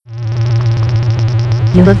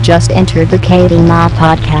You have just entered the KBMOD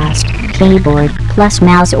podcast. Keyboard plus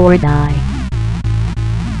mouse or die.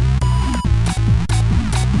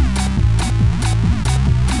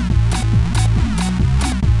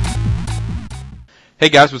 Hey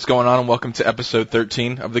guys, what's going on, and welcome to episode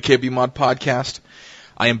 13 of the KBMOD podcast.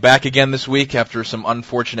 I am back again this week after some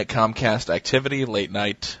unfortunate Comcast activity, late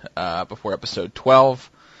night before episode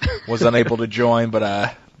 12. Was unable to join,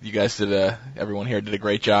 but you guys everyone here did a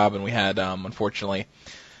great job, and we had, unfortunately,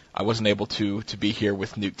 I wasn't able to be here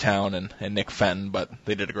with Newtown and Nick Fenton, but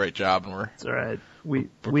they did a great job, and It's alright. We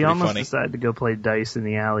pretty almost funny. decided to go play dice in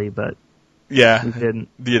the alley, but yeah, we didn't.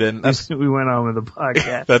 You didn't. We went on with the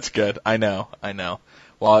podcast. That's good. I know.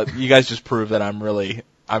 Well, you guys just proved that I'm really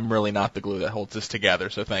not the glue that holds this together,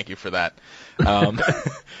 so thank you for that.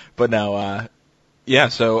 But no, yeah,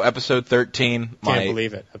 so episode 13. Can't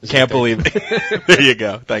believe it. Can't believe it. There you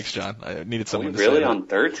go. Thanks, John. I needed someone to say that. Are we really on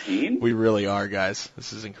 13? We really are, guys.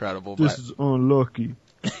 This is incredible. This is unlucky.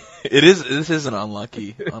 This is an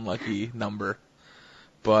unlucky number.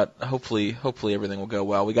 But hopefully everything will go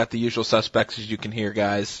well. We got the usual suspects, as you can hear,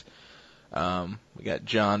 guys. We got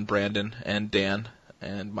John, Brandon, and Dan,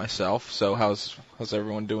 and myself. So how's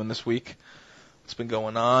everyone doing this week? What's been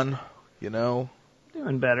going on?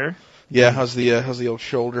 Doing better. Yeah, how's the old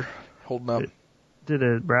shoulder holding up? Did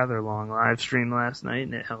a rather long live stream last night,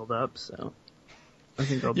 and it held up, so I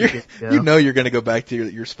think I'll be good to go. You know you're going to go back to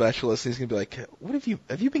your specialist, and he's going to be like, "What have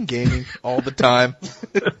you been gaming all the time?"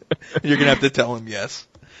 You're going to have to tell him yes.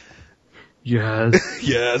 Yes.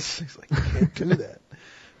 Yes. He's like, "I can't do that."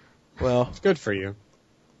 Well, It's good for you.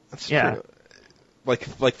 that's Yeah. true.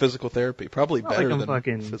 Like physical therapy, probably Not better like I'm than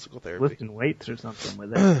fucking physical therapy. lifting weights or something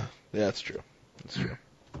with it. Yeah, that's true. That's true.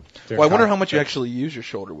 Well, I wonder how much you actually use your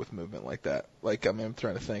shoulder with movement like that. I'm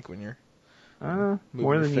trying to think when you're moving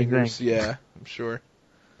More your than fingers. you think. Yeah, I'm sure.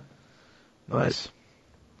 But- Nice.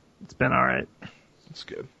 It's been alright. That's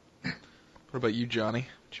good. What about you, Johnny?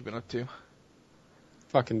 What you been up to?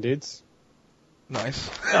 Fucking dudes. Nice.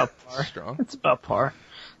 About par. Strong. It's about par.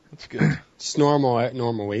 That's good. Just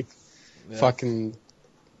normal week. Yeah. Fucking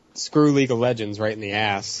screw League of Legends right in the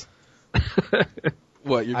ass.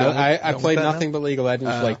 What, you're done? I done with played that now? nothing but League of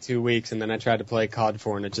Legends for like 2 weeks, and then I tried to play COD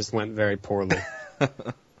 4, and it just went very poorly.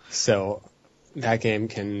 So that game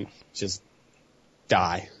can just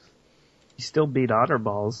die. You still beat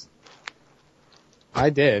Otterballs. I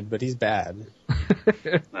did, but he's bad.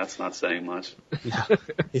 That's not saying much.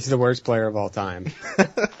 He's the worst player of all time.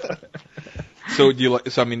 So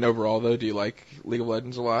overall though, do you like League of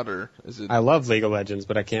Legends a lot, or is it? I love League of Legends,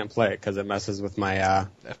 but I can't play it because it messes with my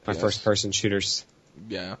FPS? first-person shooters.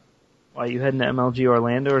 Yeah. Why, you heading to MLG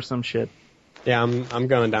Orlando or some shit? Yeah, I'm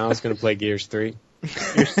going down. I was going to play Gears 3.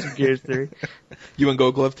 Gears 3? You and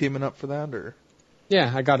Gold Glove teaming up for that, or?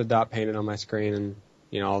 Yeah, I got a dot painted on my screen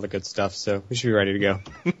and, all the good stuff, so we should be ready to go.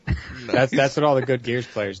 That's what all the good Gears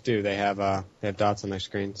players do. They have dots on their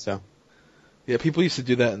screen, so. Yeah, people used to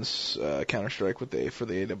do that in Counter-Strike for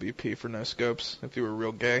the AWP for no scopes, if you were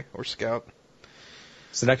real gay or scout.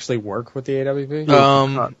 Does it actually work with the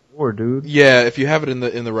AWP? Dude. Yeah, if you have it in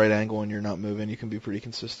the right angle and you're not moving, you can be pretty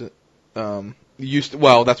consistent.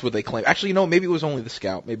 That's what they claim. Actually, maybe it was only the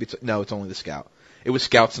scout. It's only the scout. It was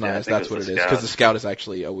Scout's Yeah, I knives. think That's it what was it the is. Scout. Because the scout is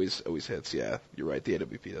actually always hits. Yeah, you're right. The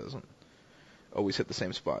AWP doesn't always hit the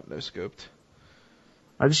same spot. No scoped.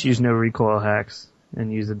 I just use no recoil hacks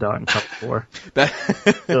and use a dot and cover 4.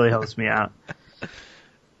 That Really helps me out.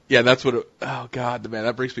 Yeah, that's what. Oh God, man,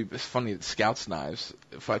 that brings me. It's funny. Scouts knives.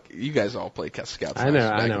 You guys all play Scouts. I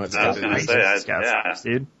knives. know it's I was going to say, Scouts,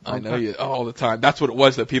 dude. I know you all the time. That's what it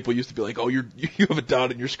was. That people used to be like, "Oh, you have a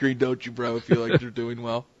dot on your screen, don't you, bro? I feel like you're doing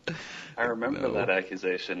well." I remember that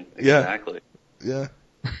accusation. Yeah. Exactly. Yeah,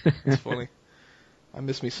 it's funny. I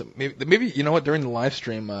miss me some. Maybe you know what? During the live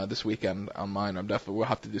stream this weekend on mine, we'll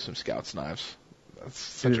have to do some Scouts knives. That's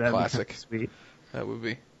such Dude, a that'd be classic. kinda sweet. That would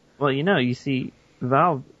be. Well, you see,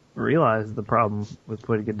 Valve realized the problem with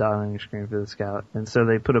putting a dot on your screen for the Scout, and so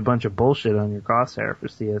they put a bunch of bullshit on your crosshair for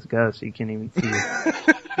CSGO, so you can't even see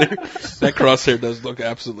it. That crosshair does look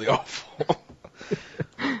absolutely awful.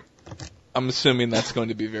 I'm assuming that's going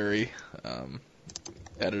to be very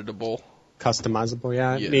editable. Customizable,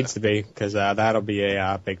 yeah, it needs to be, because that'll be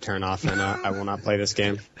a big turnoff, and I will not play this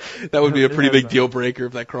game. That would be a pretty big deal breaker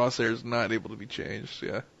if that crosshair is not able to be changed.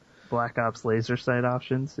 Yeah. Black Ops laser sight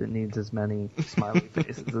options, it needs as many smiley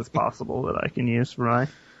faces as possible that I can use for mine.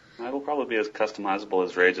 It'll probably be as customizable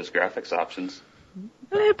as Rage's graphics options.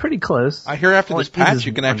 Pretty close. I hear after All this it needs patch is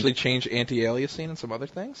you can one. actually change anti-aliasing and some other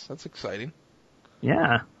things. That's exciting.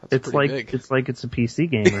 Yeah, That's it's pretty like big. it's like it's a PC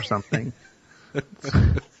game or something.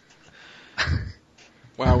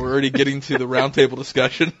 Wow, we're already getting to the roundtable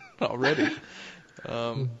discussion already.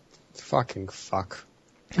 Fucking fuck.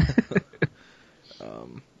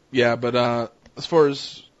 Yeah, but as far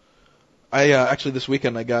as I actually this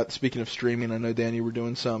weekend I got, speaking of streaming, I know Dan, you were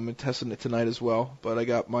doing some and testing it tonight as well, but I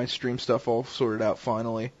got my stream stuff all sorted out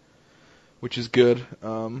finally, which is good.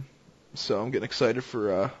 So I'm getting excited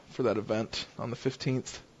for that event on the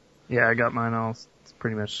 15th. Yeah, I got mine all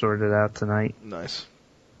pretty much sorted out tonight. Nice.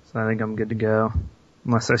 So I think I'm good to go.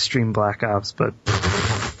 Unless I stream Black Ops, but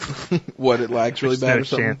What, it lags really There's bad no or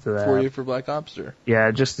something chance of that. for you for Black Ops, or? yeah,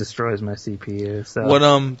 it just destroys my CPU. So What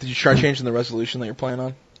did you try changing the resolution that you're playing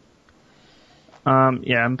on?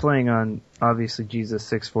 yeah, I'm playing on obviously Jesus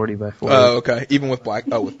 640 by 40. Oh, okay. Even with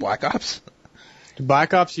Black Ops?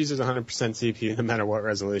 Black Ops uses 100% CPU no matter what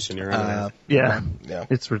resolution you're on. yeah, Yeah.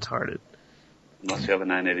 it's retarded. Unless you have a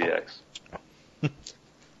 980X.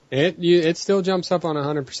 It still jumps up on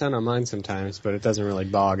 100% on mine sometimes, but it doesn't really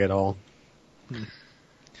bog at all.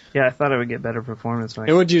 Yeah, I thought it would get better performance. When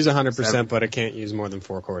It would use 100%, but it can't use more than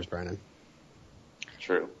 4 cores, Brandon.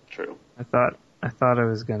 True. I thought I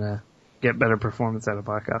was gonna get better performance out of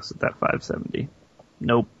Black Ops with that 570.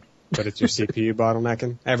 Nope. But it's your CPU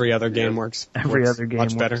bottlenecking. Every other game works. Every works other game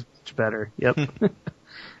much works better. much better. Yep.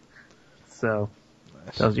 So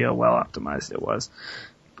tells you how well optimized it was.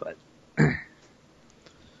 But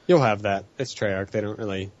You'll have that. It's Treyarch. They don't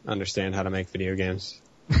really understand how to make video games.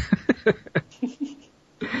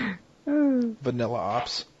 Vanilla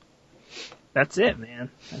Ops. that's it, man.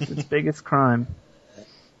 That's its biggest crime.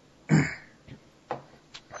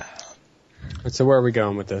 So where are we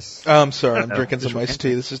going with this? Sorry, I'm know. drinking some Just iced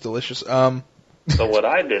tea. This is delicious. So what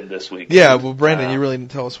I did this weekend. Yeah, well, Brandon, you really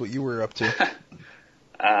didn't tell us what you were up to.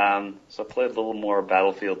 So I played a little more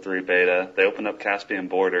Battlefield 3 beta. They opened up Caspian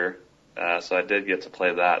Border, so I did get to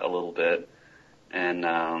play that a little bit.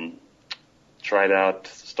 And tried out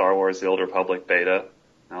Star Wars The Old Republic beta.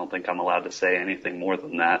 I don't think I'm allowed to say anything more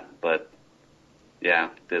than that, but yeah,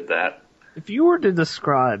 did that. If you were to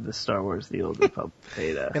describe the Star Wars The Old Republic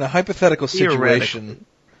beta, In a hypothetical situation,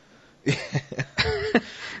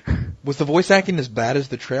 was the voice acting as bad as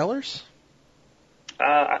the trailers?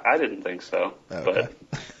 I didn't think so, Okay.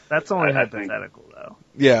 but that's only I think- hypothetical, though.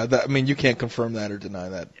 Yeah, I mean, you can't confirm that or deny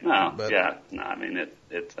that. no, But- I mean it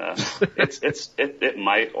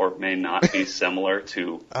might or may not be similar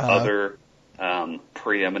to other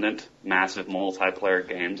preeminent massive multiplayer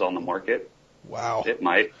games on the market. Wow. It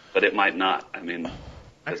might, but it might not. I mean,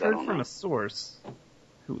 I 'cause I heard don't from know. a source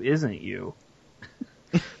who isn't you.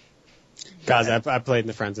 Guys, I played in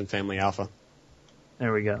the Friends and Family Alpha.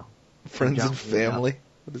 There we go. Friends and Jump. family?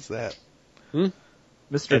 What is that? Mr.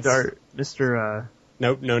 It's- Dart, Mr.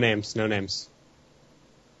 Nope, no names.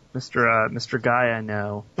 Mr. Guy I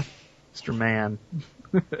know, Mr. Man.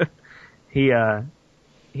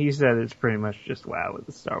 He said it's pretty much just WoW with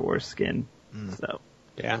the Star Wars skin. So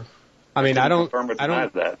Yeah. I mean, I don't confirm or deny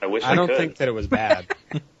that. I wish I don't could. think that it was bad.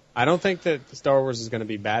 I don't think that Star Wars is going to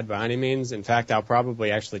be bad by any means. In fact, I'll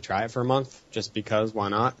probably actually try it for a month just because why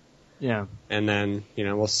not? yeah, And then,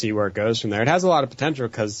 we'll see where it goes from there. It has a lot of potential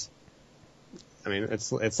because, I mean,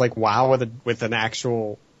 it's like WoW with an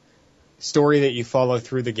actual story that you follow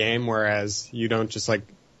through the game, whereas you don't just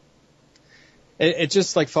it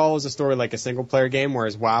just follows a story like a single player game,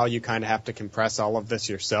 whereas WoW you kind of have to compress all of this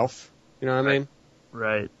yourself. You know what I mean?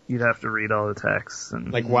 right. You'd have to read all the texts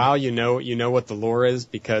and Like WoW, you know what the lore is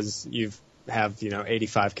because you have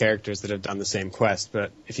 85 characters that have done the same quest.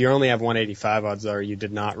 But if you only have 185, odds are you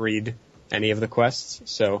did not read any of the quests.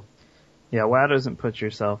 So yeah, WoW doesn't put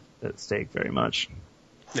yourself at stake very much.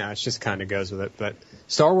 no, it just kind of goes with it. But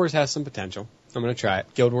Star Wars has some potential. I'm gonna try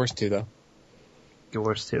it. Guild Wars 2 though. Guild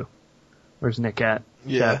Wars 2. Where's Nick at?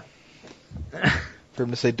 Yeah. For him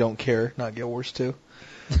to say don't care, not Guild Wars 2.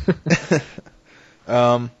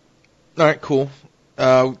 Alright, cool.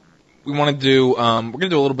 We want to do, we're going to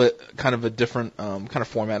do a little bit kind of a different kind of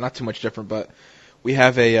format, not too much different, but we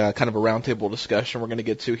have a kind of a roundtable discussion we're going to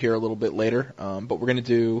get to here a little bit later. But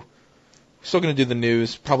we're still going to do the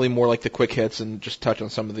news, probably more like the quick hits and just touch on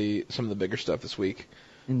some of the bigger stuff this week.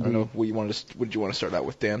 Indeed. I don't know what did you want to start out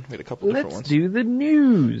with, Dan? We had a couple different Let's ones. do the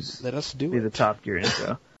news. Let us do Be the it. Top Gear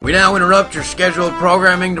intro. We now interrupt your scheduled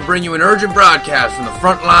programming to bring you an urgent broadcast from the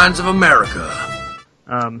front lines of America.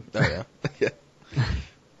 Oh yeah.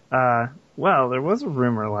 Yeah. Well, there was a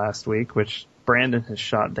rumor last week, which Brandon has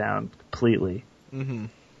shot down completely. Mm-hmm.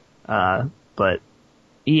 But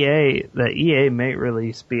EA may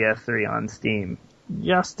release BF3 on Steam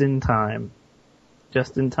just in time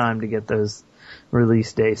to get those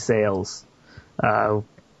release day sales.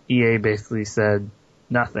 EA basically said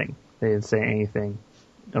nothing. They didn't say anything.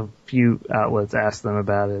 a few outlets asked them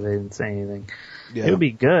about it. They didn't say anything. Yeah. It would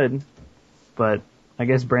be good, but I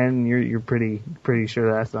guess Brandon, you're pretty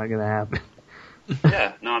sure that's not going to happen.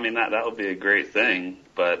 Yeah, no, I mean that would be a great thing,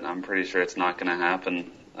 but I'm pretty sure it's not going to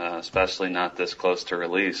happen, especially not this close to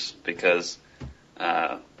release, because,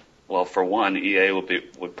 well, for one, EA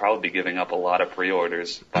would probably be giving up a lot of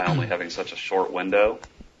pre-orders by only having such a short window,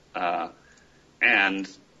 and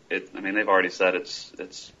they've already said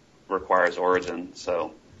it's requires Origin,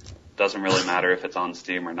 so it doesn't really matter if it's on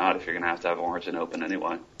Steam or not if you're going to have Origin open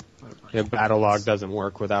anyway. Yeah, Battlelog doesn't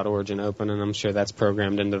work without Origin open, and I'm sure that's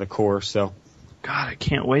programmed into the core, so. God, I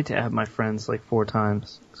can't wait to add my friends like 4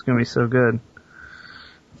 times. It's going to be so good.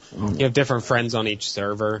 You have different friends on each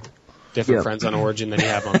server, different friends on Origin than you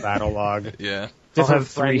have on Battlelog. Yeah. Different have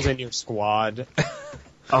friends 3. in your squad.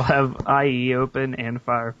 I'll have IE open and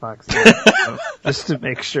Firefox open, just to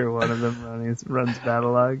make sure one of them runs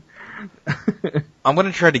Battlelog. I'm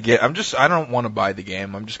gonna try to get. I don't want to buy the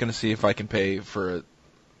game. I'm just gonna see if I can pay for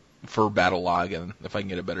Battlelog and if I can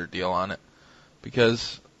get a better deal on it.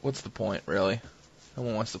 Because what's the point, really? No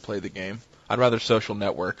one wants to play the game. I'd rather social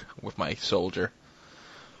network with my soldier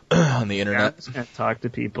on the internet. Yeah, I'm just gonna talk to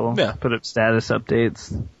people. Yeah. Put up status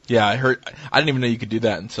updates. Yeah, I didn't even know you could do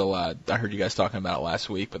that until I heard you guys talking about it last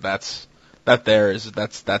week. But that's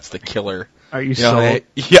the killer. Are you sold?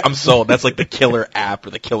 Yeah, I'm sold. That's like the killer app or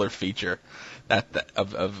the killer feature of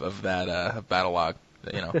that Battlelog.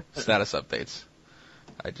 Status updates.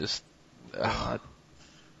 I just.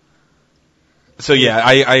 So yeah,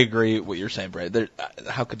 I agree with what you're saying, Brad.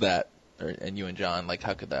 How could that, and you and John, like,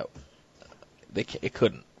 how could that? It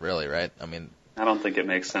couldn't really, right? I mean, I don't think it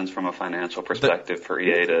makes sense from a financial perspective for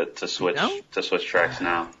EA to switch tracks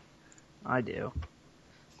now. I do.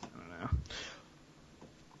 I don't know.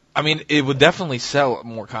 I mean, it would definitely sell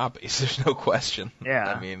more copies. There's no question. Yeah.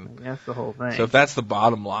 I mean, that's the whole thing. So if that's the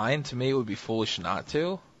bottom line, to me, it would be foolish not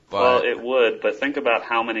to. But well, it would, but think about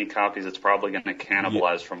how many copies it's probably going to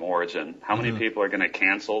cannibalize from Origin. How many people are going to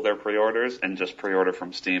cancel their pre-orders and just pre-order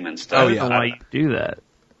from Steam instead? I don't know why you do that.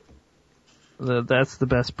 That's the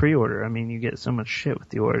best pre-order. I mean, you get so much shit with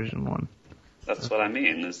the Origin one. That's what I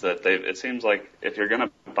mean, is that it seems like if you're going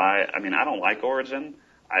to buy, I mean, I don't like Origin.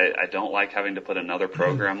 I don't like having to put another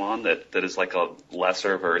program on that is like a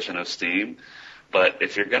lesser version of Steam. But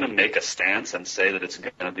if you're going to make a stance and say that it's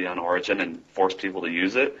going to be on Origin and force people to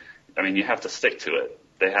use it, I mean, you have to stick to it.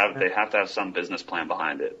 They have to have some business plan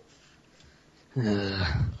behind it.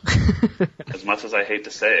 As much as I hate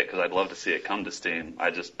to say it, because I'd love to see it come to Steam,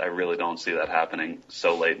 I really don't see that happening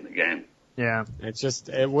so late in the game. Yeah.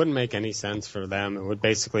 It wouldn't make any sense for them. It would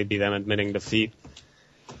basically be them admitting defeat.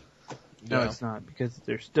 No, it's not, because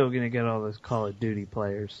they're still going to get all those Call of Duty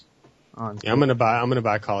players on. Yeah, I'm gonna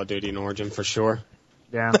buy Call of Duty in Origin for sure.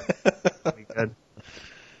 Yeah. That'll be good.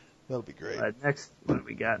 That'll be great. Next, what do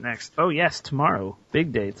we got next? Oh yes, tomorrow.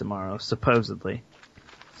 Big day tomorrow, supposedly.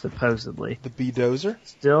 The B-Dozer?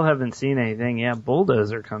 Still haven't seen anything. Yeah,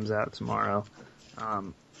 Bulldozer comes out tomorrow.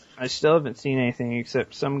 I still haven't seen anything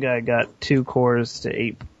except some guy got 2 cores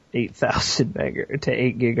to 8,000 to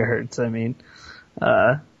 8 gigahertz. I mean,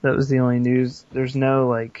 that was the only news. There's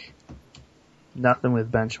no nothing with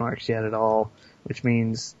benchmarks yet at all, which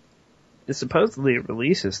means it supposedly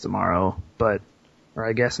releases tomorrow, or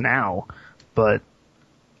I guess now, but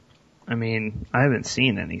I mean, I haven't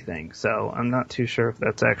seen anything, so I'm not too sure if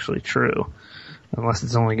that's actually true, unless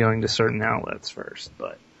it's only going to certain outlets first,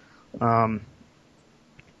 but, I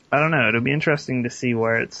don't know, it'll be interesting to see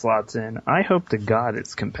where it slots in. I hope to God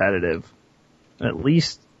it's competitive. At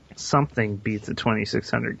least something beats a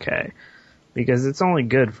 2600K, because it's only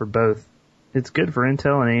good for both. It's good for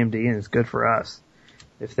Intel and AMD, and it's good for us,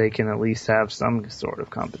 if they can at least have some sort of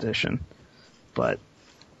competition. But,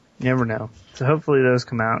 you never know. So hopefully those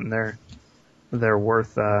come out and they're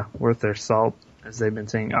worth their salt, as they've been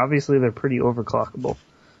saying. Obviously they're pretty overclockable.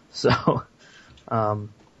 So,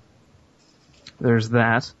 there's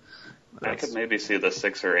that. I could maybe see the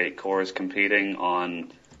 6 or 8 cores competing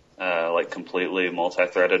on, completely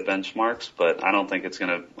multi-threaded benchmarks, but I don't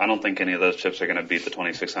think any of those chips are gonna beat the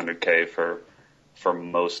 2600K for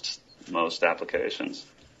most applications.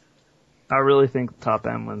 I really think the top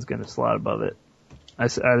end one's gonna slot above it. I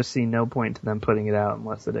just see no point to them putting it out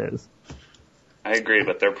unless it is. I agree,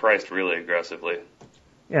 but they're priced really aggressively.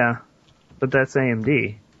 Yeah, but that's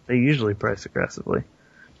AMD. They usually price aggressively.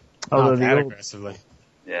 Not that aggressively.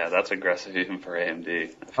 Yeah, that's aggressive even for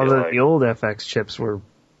AMD. The old FX chips were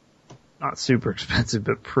not super expensive,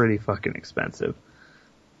 but pretty fucking expensive.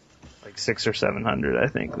 Like 600 or 700, I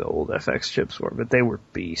think the old FX chips were, but they were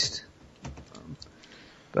beast.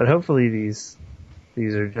 But hopefully these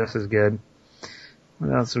are just as good.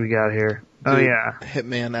 What else we got here? Oh, Dude, yeah.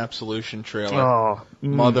 Hitman Absolution trailer. Oh,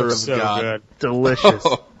 Mother of so God. good. delicious.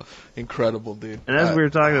 Incredible, dude. And as we were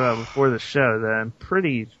talking about before the show, that I'm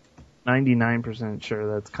pretty 99%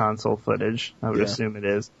 sure that's console footage. I would Yeah. assume it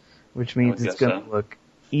is, which means I would it's guess going to so. look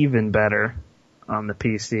even better on the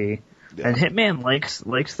PC. Yeah. And Hitman likes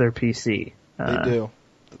their PC. They do.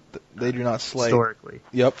 They do not slay. Historically.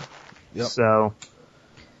 Yep. So,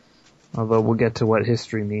 although we'll get to what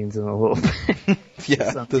history means in a little bit.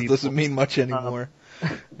 Yeah, Some this people. doesn't mean much anymore.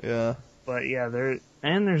 Yeah. But yeah, there's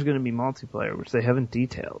going to be multiplayer, which they haven't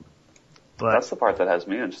detailed. But That's the part that has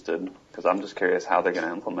me interested, because I'm just curious how they're going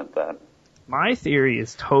to implement that. my theory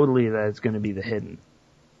is totally that it's going to be the hidden.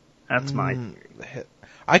 That's my theory.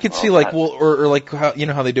 I could see like or like how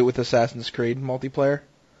how they do it with Assassin's Creed multiplayer.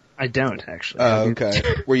 I don't actually. Okay.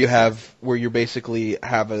 where you basically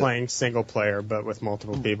have a Playing single player, but with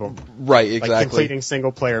multiple people. right Like exactly completing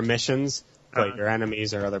single player missions, but your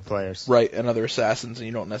enemies are other players. right and other assassins and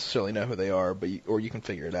you don't necessarily know who they are, but you can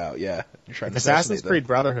figure it out. Yeah, you're trying to Assassin's assassinate Creed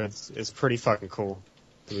Brotherhood is pretty fucking cool,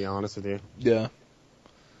 to be honest with you. them. Yeah.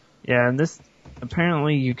 Yeah, and this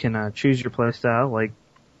apparently you can choose your playstyle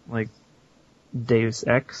like Deus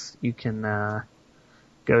Ex. You can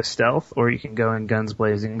go stealth, or you can go in guns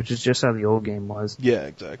blazing, which is just how the old game was. Yeah,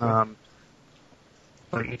 exactly.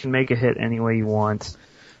 But you can make a hit any way you want.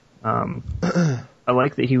 I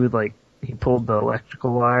like that he pulled the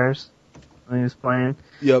electrical wires when he was playing.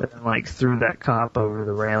 Yep. And then threw that cop over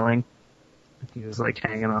the railing. He was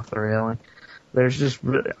hanging off the railing. There's just,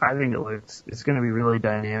 I think it's going to be really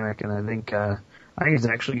dynamic, and I think it's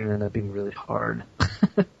actually going to end up being really hard.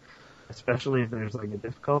 Especially if there's a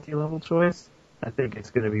difficulty level choice. I think it's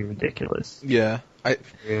going to be ridiculous. Yeah.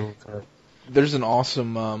 There's an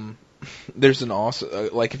awesome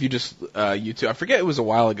if you just YouTube, I forget, it was a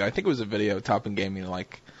while ago. I think it was a video Toppin gave me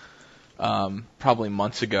probably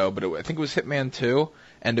months ago, but I think it was Hitman 2,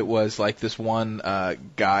 and it was this one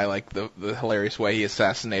guy, the hilarious way he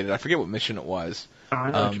assassinated, I forget what mission it was,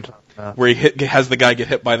 I know what you're talking about. where he has the guy get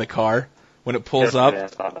hit by the car when it pulls up. Yeah, I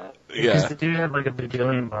saw that. Because Yeah. the dude had a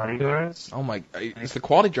bajillion bodyguards. Oh my, is the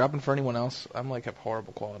quality dropping for anyone else? I'm have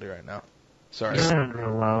horrible quality right now. Sorry. It's not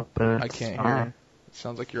real low, but I can't hear. It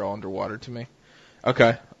sounds like you're all underwater to me.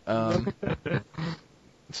 Okay.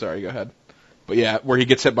 Sorry, go ahead. But yeah, where he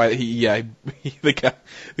gets hit by the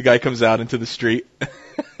guy comes out into the street,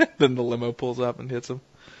 then the limo pulls up and hits him.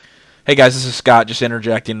 Hey guys, this is Scott, just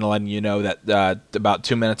interjecting and letting you know that about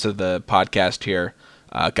 2 minutes of the podcast here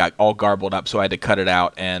got all garbled up, so I had to cut it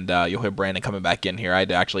out, and you'll hear Brandon coming back in here. I had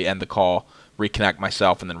to actually end the call, reconnect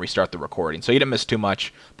myself, and then restart the recording. So you didn't miss too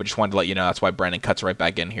much, but just wanted to let you know that's why Brandon cuts right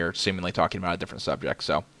back in here, seemingly talking about a different subject.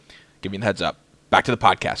 So give you the heads up. Back to the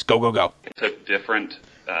podcast. Go, go, go. Took different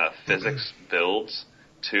physics builds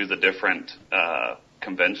to the different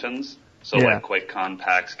conventions. So Yeah. QuakeCon,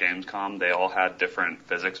 PAX, Gamescom, they all had different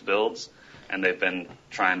physics builds, and they've been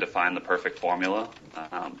trying to find the perfect formula.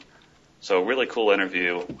 So really cool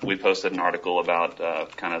interview. We posted an article about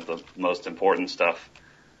kind of the most important stuff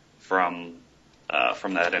from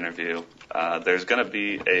that interview. There's going to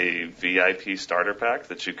be a VIP starter pack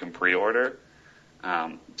that you can pre-order.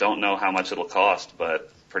 Don't know how much it'll cost,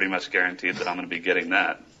 but pretty much guaranteed that I'm going to be getting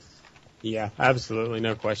that. Yeah, absolutely,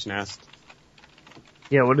 no question asked.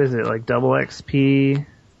 Yeah, what is it, double XP?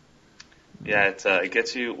 Yeah, it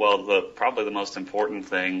gets you, probably the most important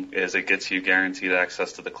thing is it gets you guaranteed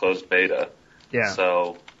access to the closed beta. Yeah.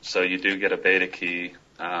 So you do get a beta key.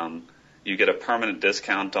 You get a permanent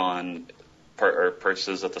discount on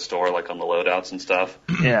purchases at the store, on the loadouts and stuff.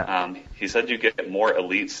 Yeah. He said you get more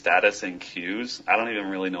elite status in queues. I don't even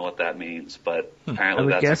really know what that means, but I apparently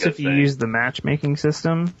would that's guess a good if you thing. use the matchmaking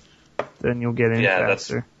system, then you'll get in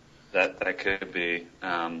faster. That could be.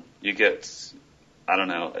 You get, I don't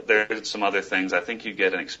know, there's some other things. I think you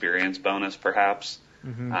get an experience bonus, perhaps.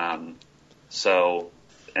 Mm-hmm.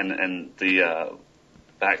 And the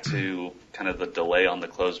back to kind of the delay on the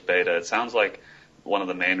closed beta, it sounds like one of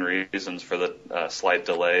the main reasons for the slight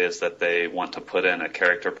delay is that they want to put in a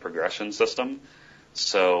character progression system.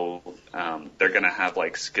 So they're going to have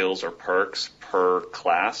skills or perks per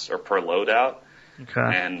class or per loadout.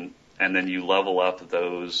 Okay. And then you level up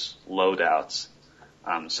those loadouts.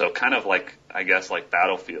 So kind of like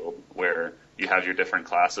Battlefield, where you have your different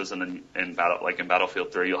classes, and then in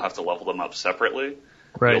Battlefield 3, you'll have to level them up separately.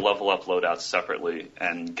 Right. You'll level up loadouts separately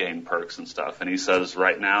and gain perks and stuff. And he says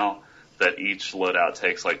right now that each loadout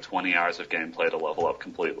takes 20 hours of gameplay to level up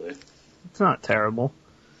completely. It's not terrible.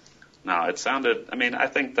 No, it sounded, I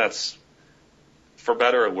think that's, for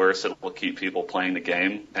better or worse, it will keep people playing the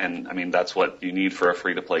game, and that's what you need for a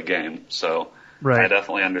free-to-play game. So Right. I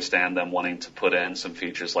definitely understand them wanting to put in some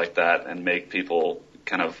features like that and make people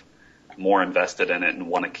kind of more invested in it and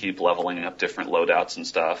want to keep leveling up different loadouts and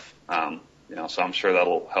stuff. So I'm sure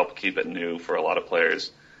that'll help keep it new for a lot of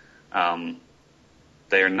players.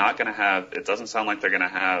 They are not going to have, it doesn't sound like they're going to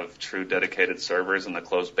have true dedicated servers in the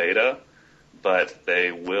closed beta, but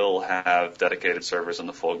they will have dedicated servers in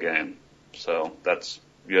the full game. So that's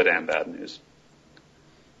good and bad news.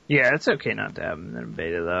 Yeah, it's okay not to have them in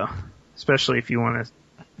beta though, especially if you want to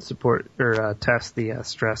support or test the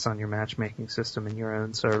stress on your matchmaking system in your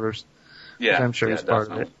own servers. Yeah, which I'm sure is part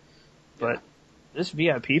definitely. of it. But this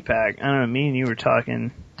VIP pack, I don't know, me and you were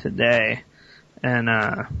talking today, and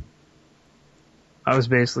I was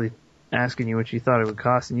basically asking you what you thought it would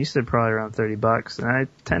cost, and you said probably around $30, and I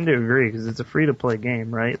tend to agree because it's a free-to-play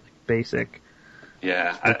game, right? Like basic.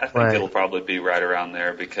 Yeah, I think it'll probably be right around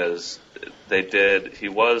there because he did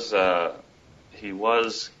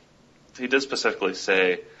specifically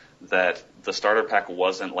say that the starter pack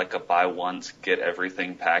wasn't like a buy once, get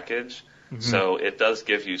everything package. Mm-hmm. So it does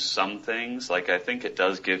give you some things, like I think it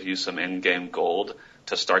does give you some in-game gold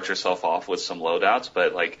to start yourself off with some loadouts,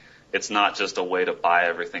 but like it's not just a way to buy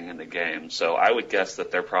everything in the game. So I would guess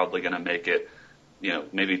that they're probably going to make it,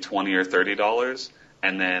 maybe $20 or $30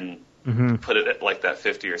 and then put it at like that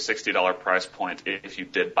 $50 or $60 price point if you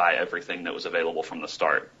did buy everything that was available from the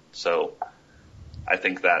start. So I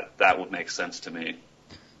think that would make sense to me.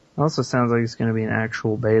 It also sounds like it's going to be an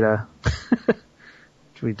actual beta,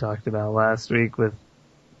 which we talked about last week with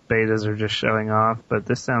betas are just showing off, but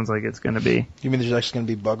this sounds like it's going to be. You mean there's actually going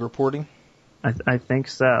to be bug reporting? I think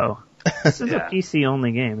so. This is a PC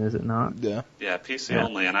only game, is it not? Yeah. Yeah, PC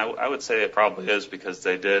only, and I would say it probably is because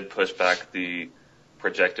they did push back the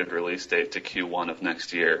projected release date to Q1 of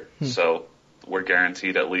next year. So we're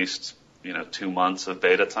guaranteed at least, 2 months of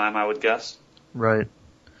beta time, I would guess. Right.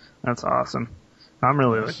 That's awesome. I'm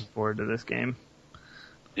really looking forward to this game.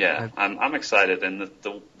 Yeah, I'm excited, and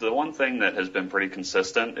the one thing that has been pretty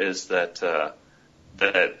consistent is that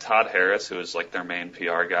Todd Harris, who is like their main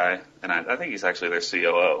PR guy, and I think he's actually their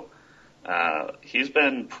COO, he's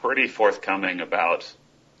been pretty forthcoming about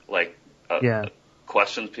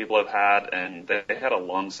questions people have had, and they had a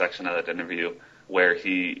long section of that interview where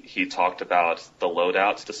he talked about the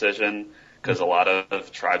loadouts decision, because a lot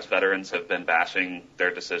of tribes veterans have been bashing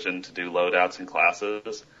their decision to do loadouts and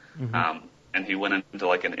classes. And he went into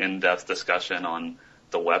like an in-depth discussion on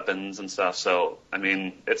the weapons and stuff. So, I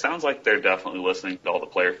mean, it sounds like they're definitely listening to all the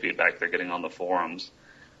player feedback they're getting on the forums.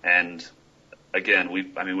 And again, we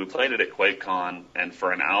played it at QuakeCon, and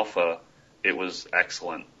for an alpha, it was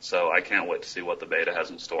excellent. So I can't wait to see what the beta has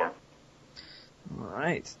in store. All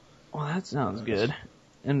right. Well, that sounds good.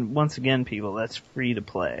 And once again, people, that's free to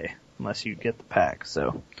play unless you get the pack.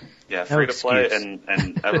 So yeah, free to play,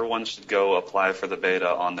 and everyone should go apply for the beta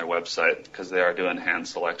on their website because they are doing hand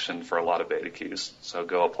selection for a lot of beta keys. So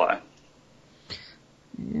go apply.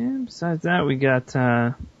 Yeah. Besides that, we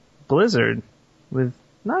got Blizzard with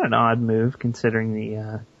not an odd move considering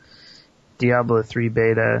the Diablo 3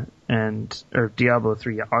 beta or Diablo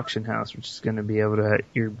 3 auction house, which is going to be able to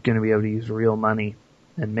you're going to be able to use real money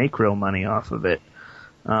and make real money off of it.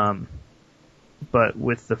 But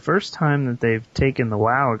with the first time that they've taken the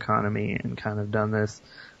WoW economy and kind of done this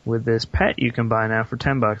with this pet you can buy now for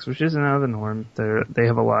 $10, which isn't out of the norm. They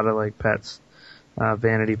have a lot of like pets,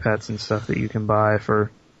 vanity pets and stuff that you can buy for,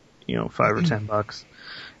 $5 or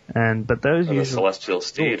 $10. But those usually the Celestial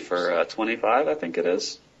Steed for 25, I think it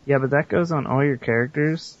is. Yeah, but that goes on all your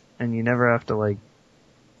characters, and you never have to I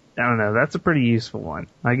don't know. That's a pretty useful one.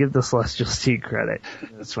 I give the Celestial Steed credit.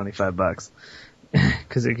 It's $25.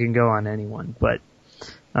 Because it can go on anyone. But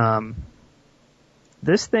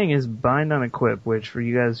this thing is bind on equip, which for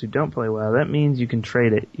you guys who don't play WoW, that means you can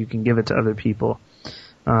trade it. You can give it to other people.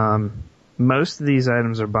 Most of these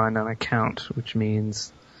items are bind on account, which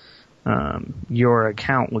means your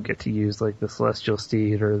account will get to use like the Celestial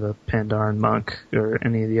Steed or the Pandaren Monk or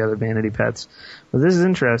any of the other vanity pets. But this is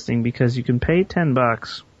interesting because you can pay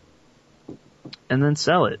 $10 and then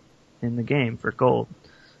sell it in the game for gold.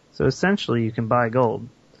 So essentially you can buy gold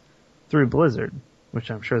through Blizzard,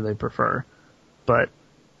 which I'm sure they prefer. But,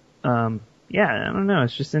 I don't know.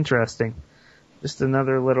 It's just interesting. Just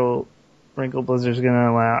another little wrinkle Blizzard's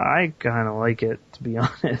gonna allow. I kinda like it, to be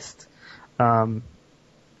honest.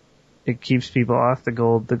 It keeps people off the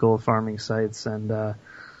gold farming sites, and,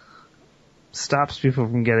 stops people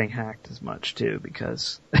from getting hacked as much too,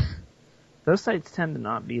 because those sites tend to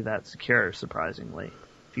not be that secure, surprisingly.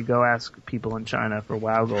 If you go ask people in China for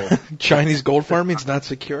WoW gold, Chinese gold farming's not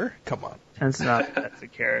secure? Come on. it's not that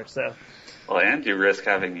secure. So, Well, and you risk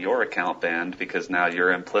having your account banned because now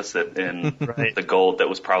you're implicit in right. the gold that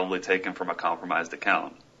was probably taken from a compromised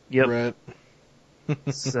account. Yep. Right.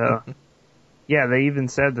 So, yeah, they even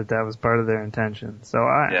said that was part of their intention. So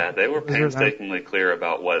Yeah, they were painstakingly clear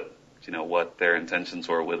about what their intentions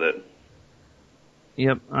were with it.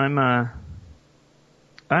 Yep, I'm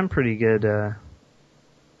pretty good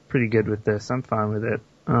with this. I'm fine with it.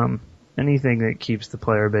 Anything that keeps the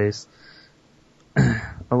player base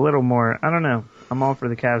a little more, I don't know. I'm all for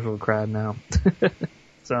the casual crowd now.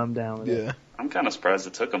 So I'm down with it. I'm kind of surprised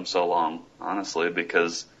it took them so long, honestly,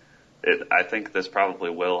 because I think this probably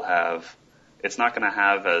will have, it's not going to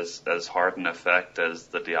have as hard an effect as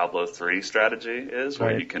the Diablo 3 strategy is,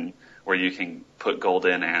 where you can put gold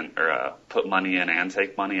in or put money in and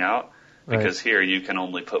take money out. Because here you can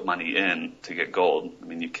only put money in to get gold. I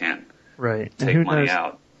mean, you can't take money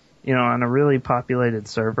out. You know, on a really populated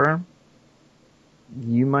server,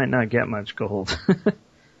 you might not get much gold.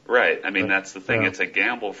 Right. I mean, that's the thing. It's a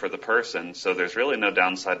gamble for the person. So there's really no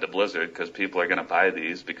downside to Blizzard because people are going to buy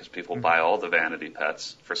these because people buy all the vanity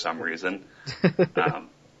pets for some reason.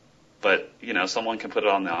 But, you know, someone can put it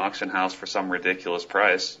on the auction house for some ridiculous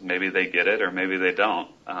price. Maybe they get it or maybe they don't.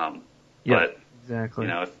 But, exactly.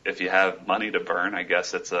 You know, if you have money to burn, I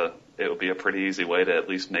guess it would be a pretty easy way to at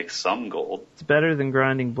least make some gold. It's better than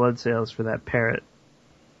grinding blood sales for that parrot.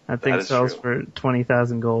 That thing sells for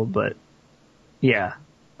 20,000 gold, but yeah,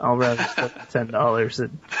 I'll rather spend $10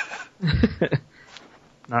 and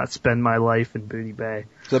not spend my life in Booty Bay.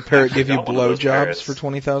 Does that parrot give you blowjobs for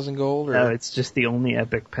 20,000 gold? Or? No, it's just the only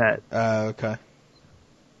epic pet. Okay.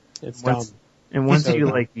 It's dumb. And once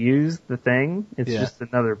you use the thing, it's just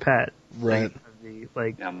another pet. Right.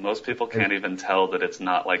 Most people can't even tell that it's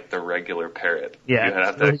not like the regular parrot. Yeah, you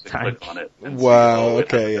have to really click on it. And wow.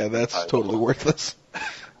 Okay. Yeah, that's totally worthless.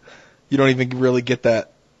 You don't even really get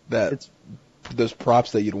those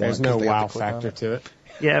props that you'd want. There's no wow factor to it.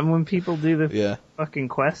 Yeah, and when people do the fucking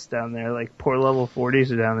quests down there, like poor level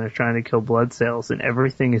 40s are down there trying to kill blood sales, and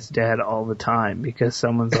everything is dead all the time because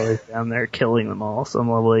someone's always down there killing them all.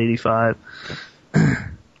 Some level 85.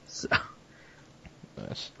 So.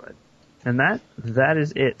 Nice. And that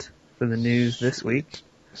is it for the news this week.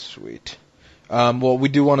 Sweet. Well, we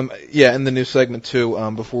do want to, in the news segment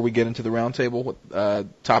too, before we get into the roundtable,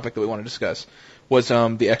 topic that we want to discuss was,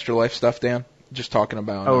 the Extra Life stuff, Dan. Just talking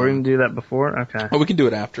about. Oh, we're going to do that before? Okay. Oh, we can do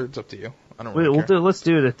it after. It's up to you. I don't really care. Let's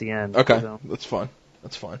do it at the end. Okay. That's fine.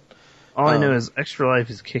 All I know is Extra Life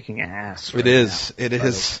is kicking ass. It is.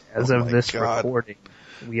 As of this recording,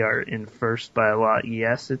 we are in first by a lot.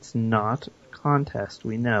 Yes, it's not a contest,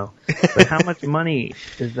 we know. But how much money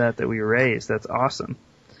is that we raised? That's awesome.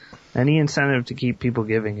 Any incentive to keep people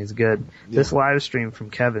giving is good. Yeah. This live stream from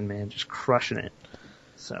Kevin, man, just crushing it.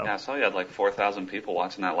 So. Yeah, I saw you had like 4,000 people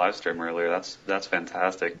watching that live stream earlier. That's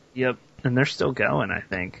fantastic. Yep, and they're still going, I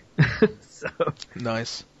think. So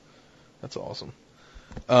nice. That's awesome.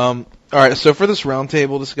 All right, so for this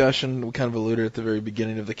roundtable discussion, we kind of alluded at the very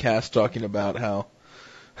beginning of the cast talking about how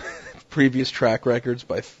previous track records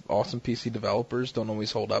by awesome PC developers don't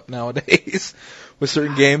always hold up nowadays with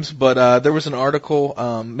certain games. But there was an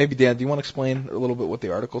article. Maybe Dan, do you want to explain a little bit what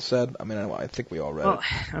the article said? I mean, I think we all read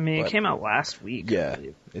it. I mean, it came out last week. Yeah,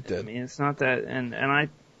 it did. I mean, it's not that, and I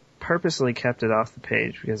purposely kept it off the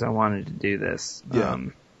page because I wanted to do this.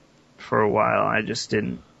 For a while, I just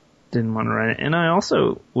didn't want to write it, and I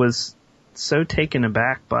also was so taken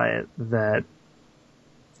aback by it that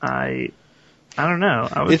I don't know.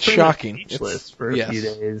 I was shocking. Speechless for a few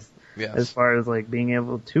days as far as like being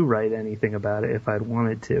able to write anything about it if I'd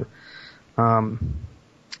wanted to.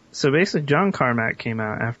 So basically, John Carmack came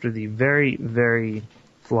out after the very, very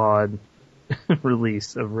flawed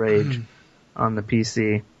release of Rage on the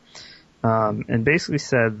PC, and basically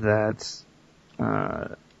said that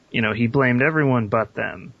he blamed everyone but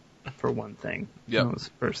them for one thing. Yep. That was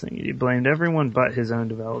the first thing. He blamed everyone but his own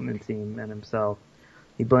development team and himself.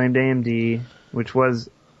 He blamed AMD, which was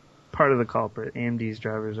part of the culprit. AMD's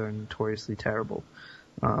drivers are notoriously terrible.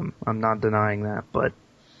 I'm not denying that, but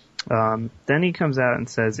then he comes out and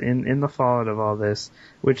says in the fallout of all this,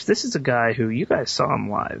 which this is a guy who you guys saw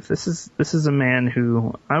him live. This is a man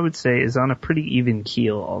who I would say is on a pretty even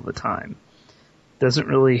keel all the time. Doesn't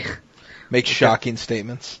really make shocking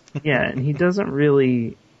statements. Yeah, and he doesn't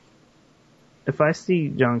really. If I see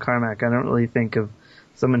John Carmack, I don't really think of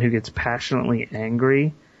someone who gets passionately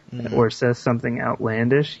angry or says something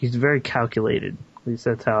outlandish. He's very calculated. At least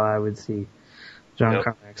that's how I would see John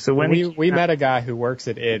Carmack. So when we met a guy who works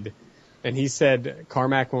at id, And he said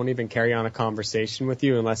Carmack won't even carry on a conversation with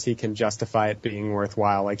you unless he can justify it being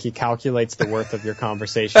worthwhile. Like, he calculates the worth of your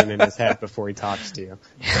conversation in his head before he talks to you.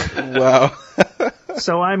 Wow.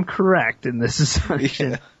 So I'm correct in this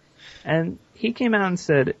assumption. Yeah. And he came out and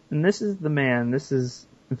said, and this is the man,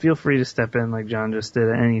 and feel free to step in like John just did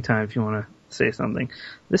at any time if you want to say something.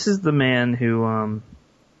 This is the man who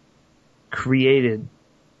created,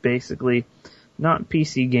 basically, not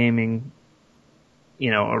PC gaming.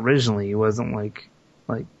 Originally he wasn't like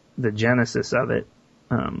the genesis of it.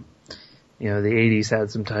 The 80s had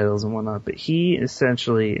some titles and whatnot, but he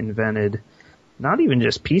essentially invented not even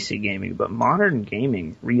just PC gaming, but modern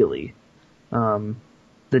gaming, really.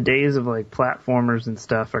 The days of like platformers and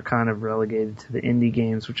stuff are kind of relegated to the indie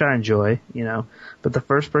games, which I enjoy, but the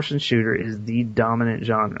first person shooter is the dominant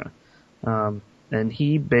genre. And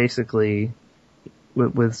he basically,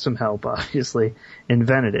 with some help obviously,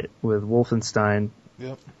 invented it with Wolfenstein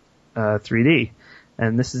 3D.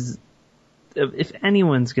 And this is, if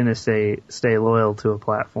anyone's gonna stay loyal to a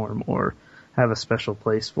platform or have a special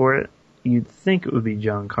place for it, you'd think it would be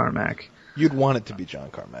John Carmack. You'd want it to be John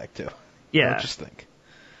Carmack too. Yeah. Don't just think.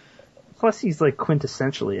 Plus he's like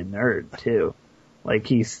quintessentially a nerd too. Like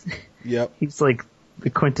he's like the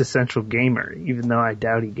quintessential gamer, even though I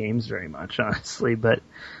doubt he games very much, honestly, but,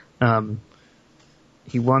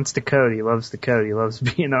 he wants to code, he loves to code, he loves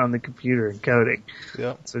being on the computer and coding.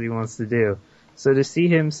 Yep. That's what he wants to do. So to see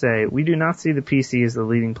him say, we do not see the PC as the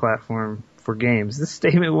leading platform for games, this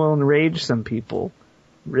statement will enrage some people.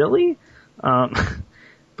 Really?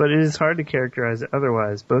 But it is hard to characterize it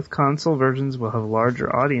otherwise. Both console versions will have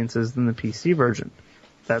larger audiences than the PC version.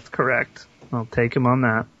 That's correct. I'll take him on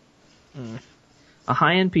that. A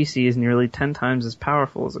high-end PC is nearly 10 times as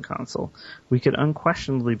powerful as a console. We could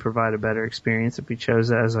unquestionably provide a better experience if we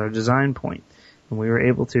chose it as our design point, and we were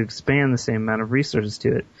able to expand the same amount of resources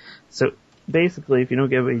to it. So basically, if you don't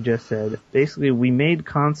get what you just said, basically we made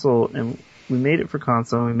console, and we made it for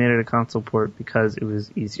console, and we made it a console port because it was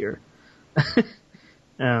easier.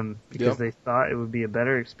 Because they thought it would be a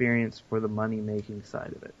better experience for the money-making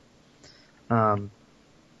side of it.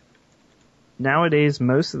 Nowadays,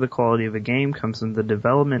 most of the quality of a game comes from the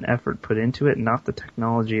development effort put into it, not the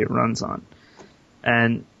technology it runs on.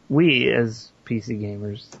 And we, as PC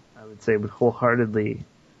gamers, I would say, would wholeheartedly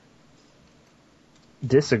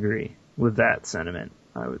disagree with that sentiment,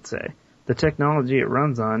 I would say. The technology it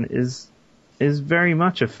runs on is very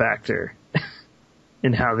much a factor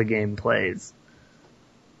in how the game plays.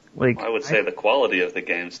 I would say the quality of the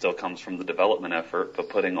game still comes from the development effort, but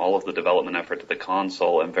putting all of the development effort to the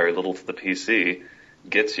console and very little to the PC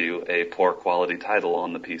gets you a poor quality title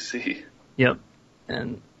on the PC. Yep.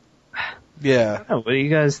 And yeah. I don't know, what do you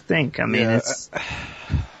guys think? I mean, it's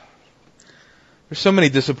there's so many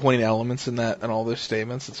disappointing elements in that and all those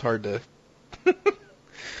statements. It's hard to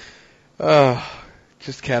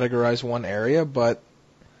just categorize one area, but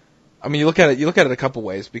I mean, you look at it a couple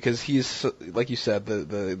ways, because he's, like you said,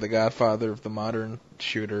 the godfather of the modern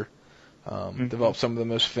shooter, developed some of the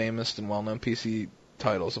most famous and well-known PC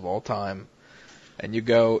titles of all time, and you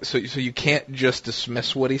go, so you can't just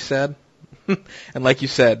dismiss what he said, and like you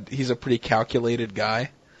said, he's a pretty calculated guy,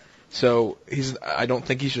 so I don't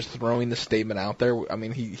think he's just throwing the statement out there. I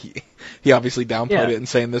mean, he obviously downplayed it and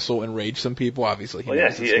saying this will enrage some people. Obviously,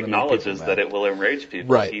 he acknowledges that it will enrage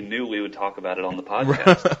people. Right. He knew we would talk about it on the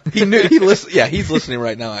podcast. He's listening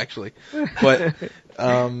right now, actually. But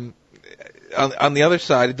on the other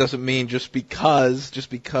side, it doesn't mean just because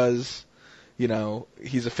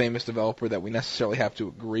he's a famous developer that we necessarily have to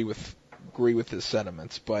agree with his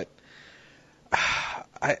sentiments. But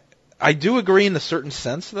I do agree in a certain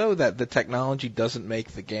sense, though, that the technology doesn't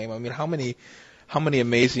make the game. I mean, how many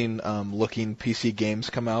amazing looking PC games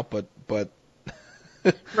come out, but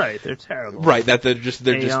right, they're terrible. Right, that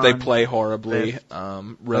they play horribly.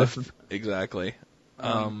 Rift, exactly.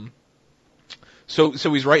 So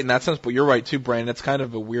he's right in that sense, but you're right too, Brandon. It's kind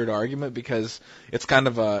of a weird argument because it's kind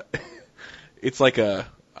of it's like a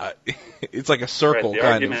circle right, the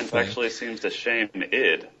kind of argument thing. Actually seems to shame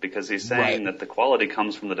id, because he's saying that the quality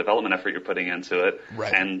comes from the development effort you're putting into it,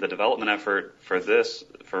 and the development effort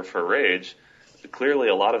for Rage, clearly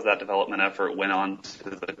a lot of that development effort went on to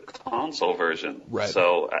the console version. Right.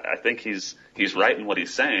 So I think he's right in what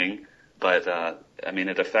he's saying, but I mean,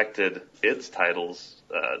 it affected id's titles,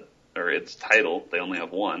 or id's title, they only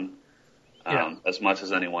have one, as much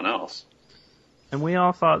as anyone else. And we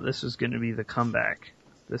all thought this was going to be the comeback.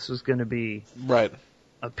 This was going to be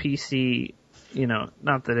a PC,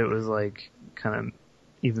 not that it was like kind of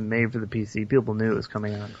even made for the PC. People knew it was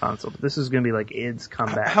coming out on console, but this is going to be like id's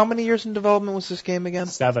comeback. How many years in development was this game again?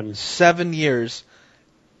 7. 7 years.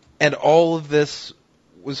 and all of this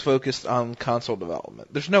was focused on console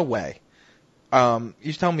development. There's no way.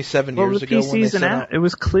 You tell me 7 years ago when they set out. It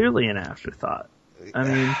was clearly an afterthought. I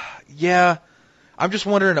mean, yeah. I'm just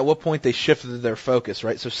wondering at what point they shifted their focus,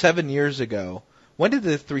 right? So 7 years ago, when did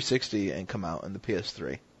the 360 come out and the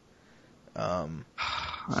PS3? I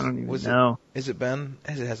don't even know. It hasn't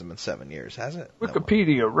been 7 years, has it?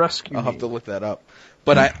 Wikipedia, rescue I'll have to look that up.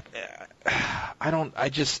 But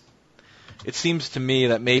it seems to me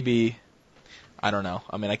that maybe, I don't know.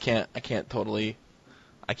 I mean, I can't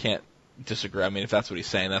disagree. I mean, if that's what he's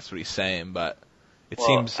saying, that's what he's saying, but it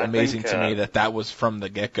seems amazing to me that was from the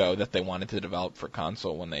get-go that they wanted to develop for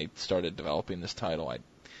console when they started developing this title.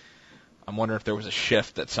 I'm wondering if there was a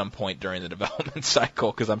shift at some point during the development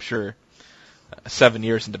cycle, because I'm sure 7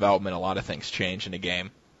 years in development, a lot of things change in a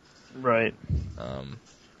game. Right.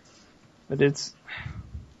 But it's...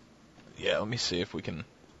 Yeah, let me see if we can...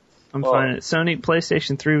 I'm finding it. Sony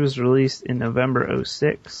PlayStation 3 was released in November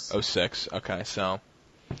 06. 06, okay, so...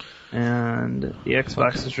 And the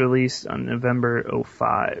Xbox was released on November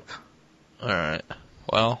 05. Alright.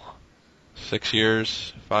 Well, 6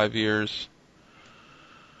 years, 5 years.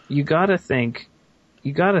 You gotta think,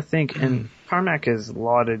 and Carmack has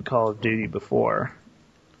lauded Call of Duty before,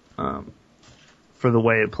 for the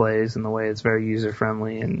way it plays and the way it's very user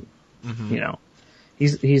friendly, and you know,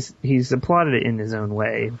 he's applauded it in his own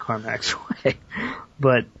way, in Carmack's way.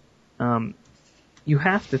 But you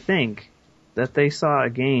have to think that they saw a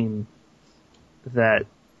game that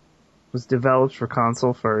was developed for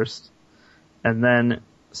console first, and then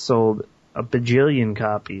sold a bajillion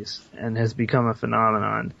copies and has become a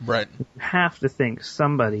phenomenon. Right. You have to think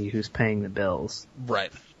somebody who's paying the bills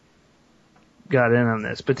right. got in on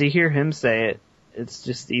this. But to hear him say it, it's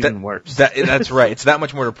just even worse. That's right. It's that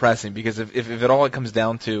much more depressing, because if it all it comes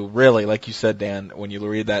down to, really, like you said, Dan, when you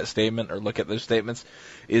read that statement or look at those statements,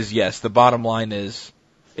 is yes, the bottom line is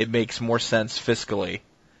it makes more sense fiscally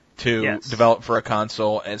to develop for a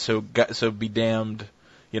console, and so be damned.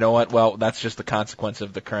 You know what? Well, that's just the consequence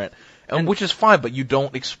of the current, and which is fine. But you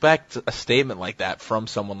don't expect a statement like that from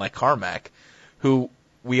someone like Carmack, who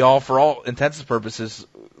we all, for all intents and purposes,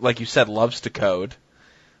 like you said, loves to code.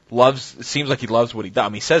 It seems like he loves what he does. I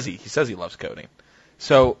mean, he says he loves coding.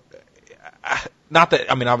 So, not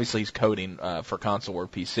that, I mean, obviously he's coding for console or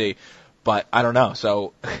PC, but I don't know.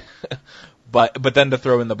 So, but then to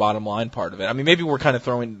throw in the bottom line part of it, I mean, maybe we're kind of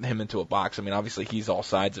throwing him into a box. I mean, obviously he's all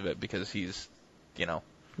sides of it because he's, you know,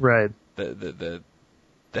 right, the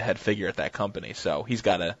head figure at that company. So he's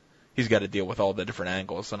got to deal with all the different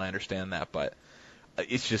angles, and I understand that, but.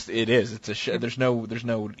 There's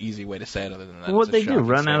no easy way to say it other than that. What they do?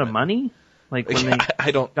 Run out of money? Like when they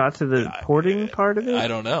got to the porting part of it? I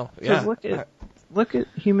don't know. Yeah. Look at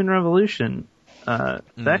Human Revolution.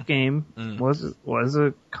 That game was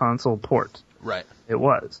a console port. Right. It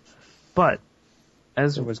was, but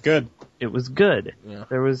it was good. It was good. Yeah.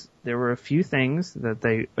 There were a few things that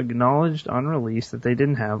they acknowledged on release that they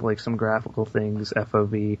didn't have, like some graphical things,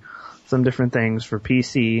 FOV, some different things for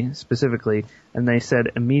PC specifically, and they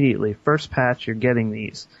said immediately, first patch, you're getting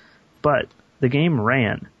these. But the game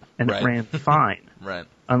ran, and it ran fine. Right.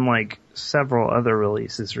 Unlike several other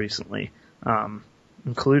releases recently,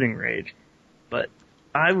 including Rage. But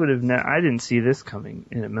I didn't see this coming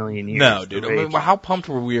in a million years. No, dude. I mean, how pumped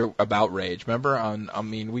were we about Rage? Remember,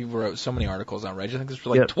 we wrote so many articles on Rage. I think there's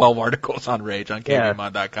like 12 articles on Rage on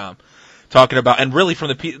KBMOD.com. Talking about, and really from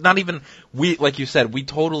like you said, we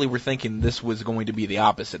totally were thinking this was going to be the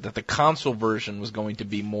opposite, that the console version was going to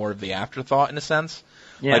be more of the afterthought in a sense.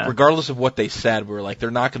 Yeah. Like, regardless of what they said, we were like,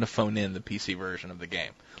 they're not going to phone in the PC version of the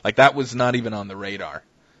game. Like, that was not even on the radar,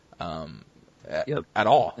 at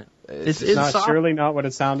all. It's surely not what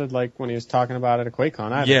it sounded like when he was talking about it at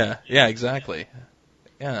QuakeCon either. Yeah, exactly.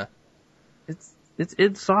 Yeah.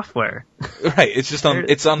 It's software. Right, it's just,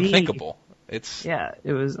 it's unthinkable. It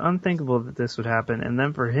was unthinkable that this would happen, and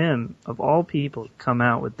then for him, of all people, to come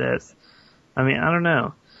out with this, I mean, I don't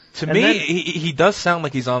know. To me, he does sound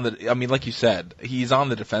like he's on like you said, he's on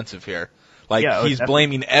the defensive here. Like, he's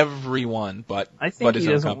blaming everyone but his own company. I think he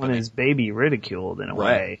doesn't want his baby ridiculed in a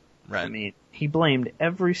way. Right. I mean, he blamed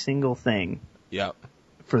every single thing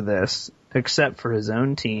for this, except for his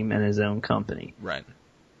own team and his own company. Right.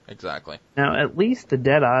 Exactly. Now, at least the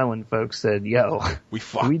Dead Island folks said, yo, we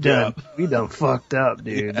done fucked up,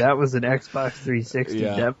 dude. That was an Xbox 360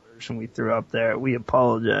 dev version we threw up there. We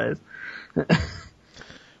apologize.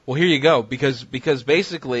 Well, here you go, because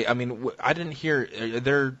basically, I mean, I didn't hear,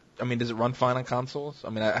 I mean, does it run fine on consoles? I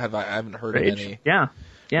mean, I haven't heard of any. Yeah.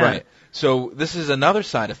 Right. So this is another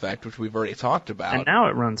side effect which we've already talked about. And now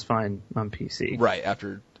it runs fine on PC. Right.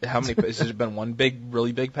 After how many? Has there been one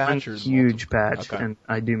really big patch? One or huge patch, Okay. and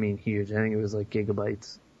I do mean huge. I think it was like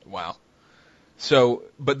gigabytes. Wow. So,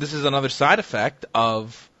 but this is another side effect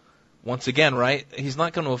of, once again, right? He's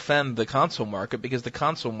not going to offend the console market because the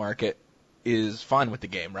console market is fine with the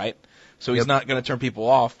game, right? So he's not going to turn people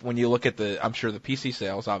off. When you look at I'm sure the PC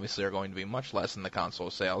sales obviously are going to be much less than the console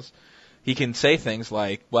sales. He can say things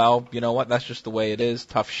like, well, you know what, that's just the way it is,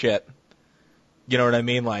 tough shit. You know what I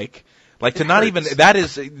mean? Like to not even, that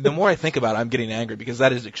is, the more I think about it, I'm getting angry because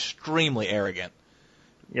that is extremely arrogant.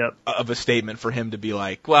 Yep. Of a statement for him to be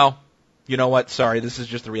like, well, you know what, sorry, this is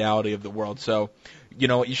just the reality of the world, so, you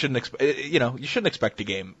know what, you shouldn't expect the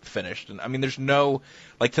game finished. And I mean, there's no,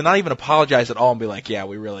 like, to not even apologize at all and be like, yeah,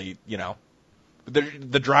 we really, you know,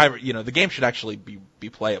 the driver, you know, the game should actually be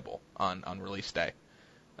playable on release day.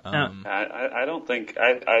 I don't think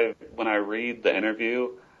when I read the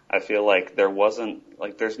interview, I feel like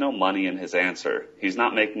there's no money in his answer. He's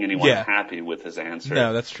not making anyone happy with his answer.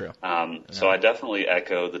 No, that's true. So I definitely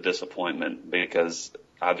echo the disappointment because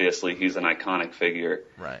obviously he's an iconic figure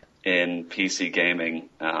in PC gaming.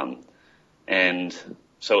 And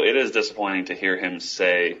so it is disappointing to hear him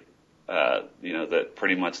say, you know, that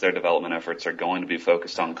pretty much their development efforts are going to be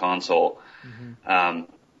focused on console. Mm-hmm.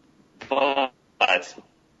 But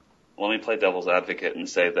let me play devil's advocate and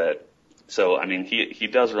say that, so, I mean, he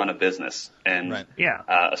does run a business, and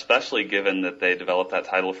especially given that they developed that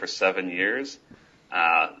title for 7 years,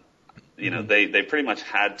 you know, they pretty much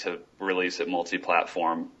had to release it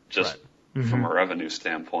multi-platform just from a revenue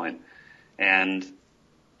standpoint. And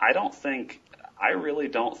I really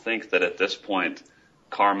don't think that at this point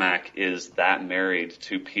Carmack is that married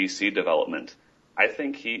to PC development. I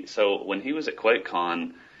think so when he was at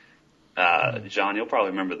QuakeCon, John, you'll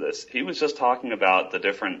probably remember this. He was just talking about the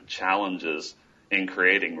different challenges in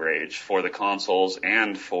creating Rage for the consoles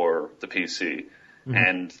and for the PC. Mm-hmm.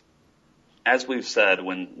 And as we've said,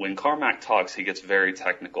 when Carmack talks, he gets very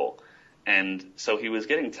technical. And so he was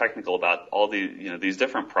getting technical about all these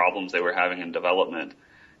different problems they were having in development.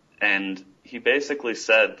 And he basically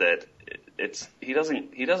said that he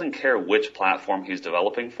doesn't care which platform he's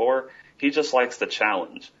developing for. He just likes the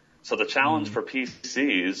challenge. So the challenge for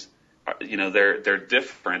PCs, you know, they're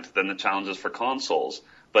different than the challenges for consoles.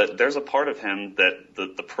 But there's a part of him that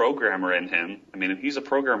the programmer in him, I mean, he's a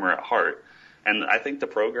programmer at heart. And I think the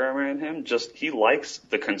programmer in him he likes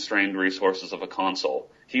the constrained resources of a console.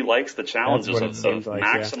 He likes the challenges of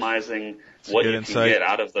maximizing what you can get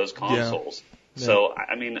out of those consoles. Yeah. So,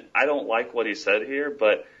 I mean, I don't like what he said here,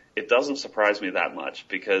 but it doesn't surprise me that much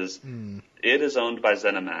because it is owned by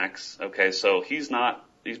ZeniMax. Okay, so he's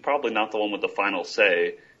probably not the one with the final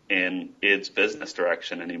say in its business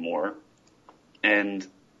direction anymore. And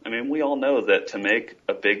I mean, we all know that to make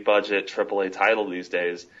a big budget AAA title these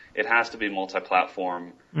days, it has to be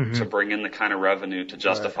multi-platform to bring in the kind of revenue to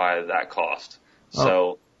justify that cost. Well,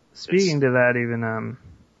 so, speaking to that, even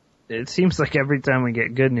it seems like every time we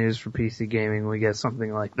get good news for PC gaming, we get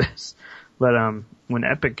something like this. But when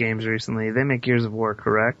Epic Games recently, they make Gears of War,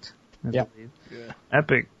 correct? Yeah.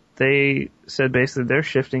 Epic, they said basically they're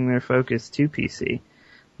shifting their focus to PC.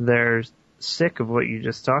 They're sick of what you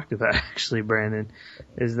just talked about, actually, Brandon,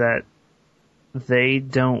 is that they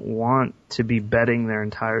don't want to be betting their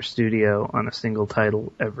entire studio on a single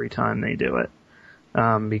title every time they do it.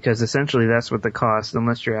 Because essentially that's what the cost,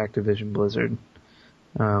 unless you're Activision Blizzard.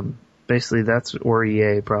 Basically that's, or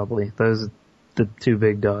EA probably. Those are the two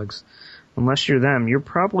big dogs. Unless you're them, you're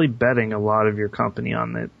probably betting a lot of your company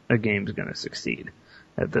on that a game's gonna succeed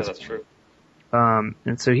at this point. That's true.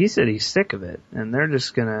 And so he said he's sick of it, and they're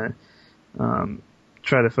just gonna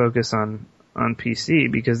try to focus on PC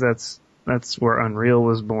because that's where Unreal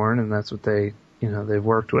was born, and that's what they've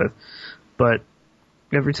worked with. But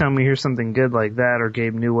every time we hear something good like that, or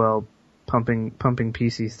Gabe Newell pumping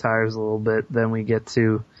PC's tires a little bit, then we get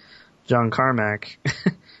to John Carmack,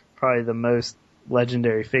 probably the most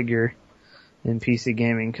legendary figure in PC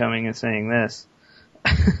gaming, coming and saying this.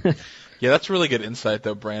 Yeah, that's really good insight,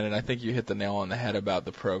 though, Brandon. I think you hit the nail on the head about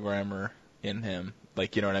the programmer in him.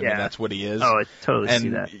 Like, you know what I mean? That's what he is. Oh, I totally see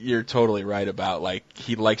that. And you're totally right about, like,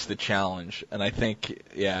 he likes the challenge. And I think,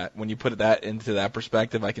 when you put that into that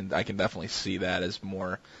perspective, I can definitely see that as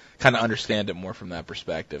more, kind of understand it more from that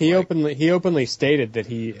perspective. He openly stated that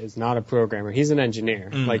he is not a programmer. He's an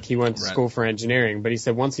engineer. Like, he went to school for engineering, but he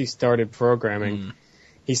said once he started programming,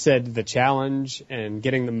 he said the challenge and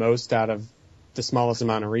getting the most out of the smallest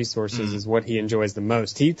amount of resources is what he enjoys the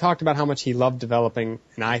most. He talked about how much he loved developing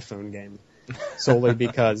an iPhone game. solely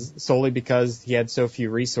because he had so few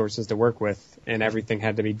resources to work with, and everything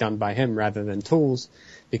had to be done by him rather than tools,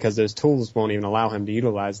 because those tools won't even allow him to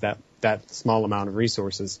utilize that small amount of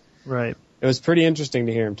resources. Right. It was pretty interesting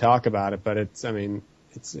to hear him talk about it, but it's an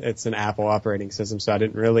Apple operating system, so I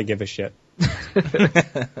didn't really give a shit.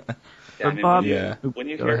 Yeah, I mean, when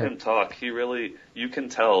you hear him talk, you can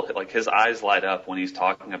tell, like, his eyes light up when he's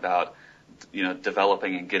talking about,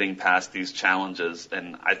 developing and getting past these challenges.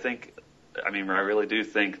 And I really do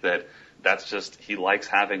think that that's just, he likes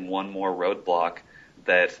having one more roadblock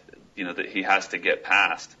that he has to get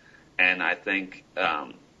past. And I think,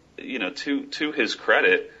 to his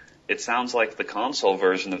credit, it sounds like the console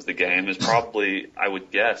version of the game is probably, I would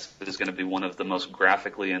guess, is going to be one of the most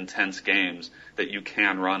graphically intense games that you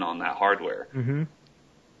can run on that hardware. Mm-hmm.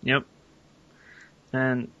 Yep.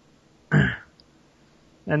 And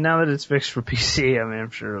now that it's fixed for PC, I mean,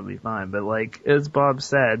 I'm sure it'll be fine. But like, as Bob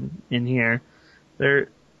said in here, there's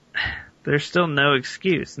still no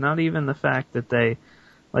excuse. Not even the fact that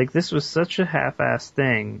this was such a half-assed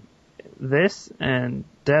thing. This and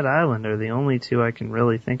Dead Island are the only two I can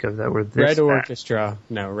really think of that were this Red bad. Orchestra.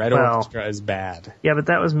 No, Red Orchestra is bad. Yeah, but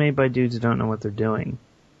that was made by dudes who don't know what they're doing.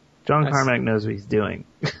 John Carmack knows what he's doing.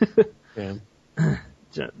 Yeah.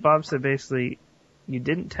 Bob said basically, you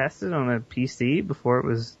didn't test it on a PC before it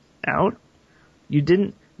was out? You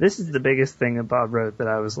didn't. This is the biggest thing that Bob wrote that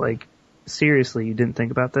I was like, seriously, you didn't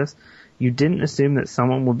think about this? You didn't assume that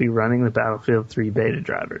someone would be running the Battlefield 3 beta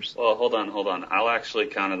drivers. Well, hold on. I'll actually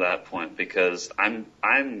counter that point, because I'm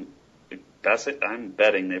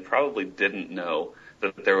betting they probably didn't know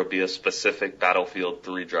that there would be a specific Battlefield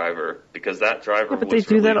 3 driver, because that driver but they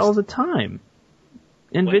do that all the time.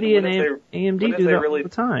 NVIDIA and AMD do that all the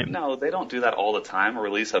time. No, they don't do that all the time.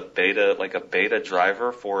 Release a beta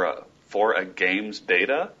driver for a game's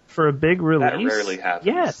beta. For a big release? That rarely happens.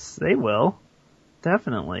 Yes, they will.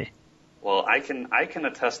 Definitely. Well, I can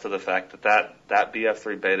attest to the fact that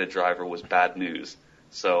BF3 beta driver was bad news.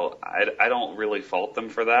 So I don't really fault them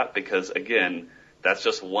for that, because again, that's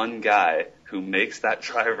just one guy who makes that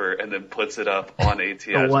driver and then puts it up on ATI's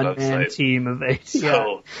website. A one-man team of ATI.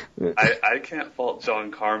 So I can't fault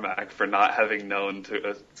John Carmack for not having known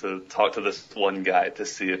to talk to this one guy to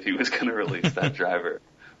see if he was going to release that driver.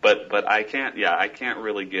 But I can't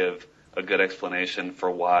really give a good explanation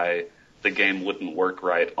for why the game wouldn't work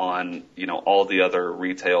right on, all the other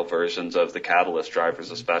retail versions of the Catalyst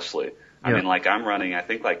drivers, especially. Yeah. I mean, like, I'm running, I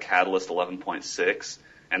think, like, Catalyst 11.6,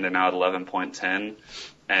 and they're now at 11.10,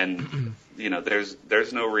 and,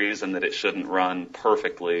 there's no reason that it shouldn't run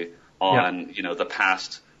perfectly on, the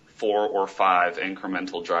past 4 or 5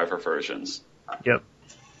 incremental driver versions. Yep.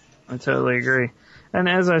 I totally agree. And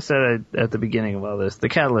as I said at the beginning of all this, the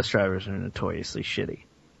Catalyst drivers are notoriously shitty.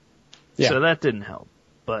 Yeah. So that didn't help.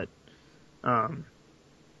 But, I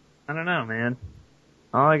don't know, man.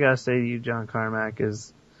 All I gotta say to you, John Carmack,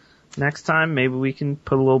 is next time maybe we can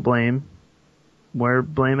put a little blame where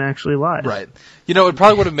blame actually lies. Right. It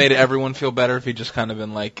probably would have made everyone feel better if he just kind of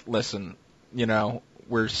been like, listen,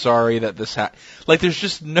 we're sorry that this happened. Like, there's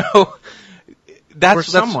just no...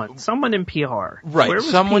 someone in PR. Right.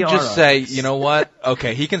 Someone PR just say, you know what?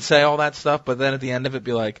 Okay, he can say all that stuff, but then at the end of it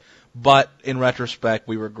be like, but in retrospect,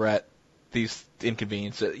 we regret these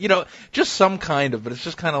inconveniences. Just some kind of, but it's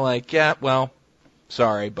just kind of like, yeah, well,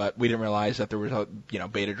 sorry, but we didn't realize that there was,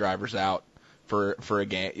 beta drivers out for a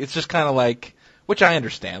game. It's just kind of like, which I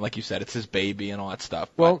understand, like you said, it's his baby and all that stuff.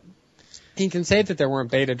 Well, he can say that there weren't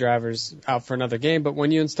beta drivers out for another game, but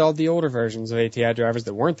when you installed the older versions of ATI drivers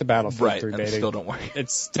that weren't the Battlefield 3 beta, it still don't work.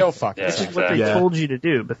 It's still fucking. This is what they told you to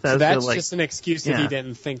do. Bethesda, so that's just an excuse that he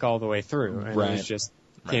didn't think all the way through, and it just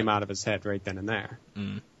came out of his head right then and there.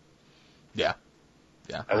 Mm. Yeah.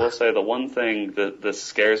 I will say the one thing that this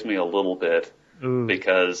scares me a little bit,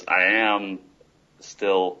 because I am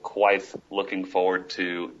still quite looking forward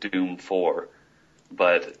to Doom 4,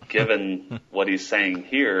 but given what he's saying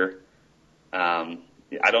here, I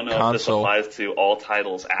don't know if this applies to all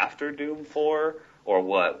titles after Doom 4 or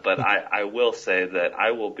what, but I will say that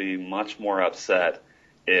I will be much more upset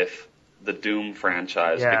if the Doom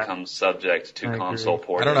franchise becomes subject to console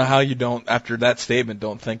porting. I don't know how you don't, after that statement,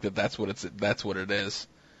 don't think that that's what it is.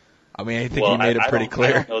 I mean, I think he made it pretty clear.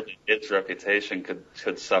 I don't know that its reputation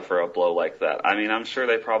could suffer a blow like that. I mean, I'm sure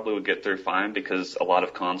they probably would get through fine because a lot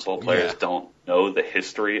of console players don't know the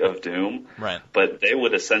history of Doom. Right. But they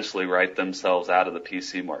would essentially write themselves out of the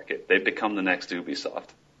PC market. They'd become the next Ubisoft.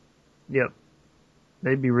 Yep.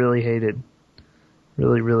 They'd be really hated.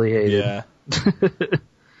 Really, really hated. Yeah.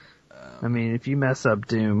 I mean, if you mess up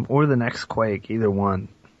Doom or the next Quake, either one,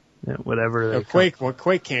 whatever.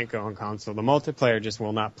 Quake can't go on console. The multiplayer just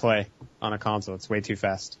will not play. on a console. It's way too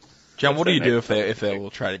fast. John, what do you do if they will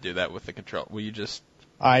try to do that with the control? Will you just...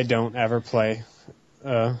 I don't ever play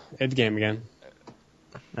id game again.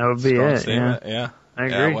 That would be it. Yeah. I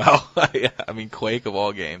agree. Yeah, well, yeah, I mean, Quake of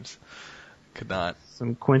all games could not.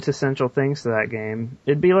 Some quintessential things to that game.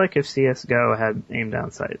 It'd be like if CS:GO had aim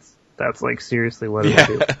down sights. That's like seriously what it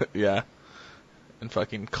would do. Yeah. And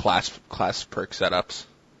fucking class perk setups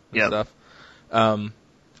and Yep. stuff.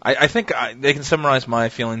 I think they can summarize my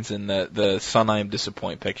feelings in the Son I Am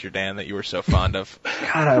Disappoint picture, Dan, that you were so fond of.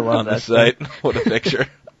 God, I love on that the site. What a picture.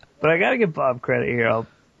 But I gotta give Bob credit here.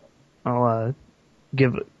 I'll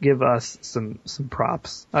give us some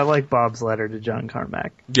props. I like Bob's letter to John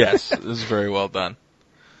Carmack. Yes, this is very well done.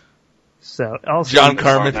 So also John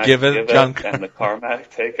Carmack give it, and the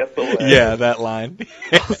Carmack taketh away. Yeah, that line.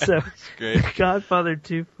 Also, great. Godfather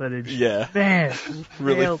 2 footage. Yeah. Man,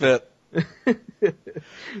 Really fit. Yeah,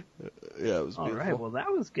 it was beautiful. All right, well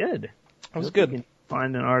that was good. That was good. We can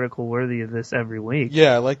find an article worthy of this every week.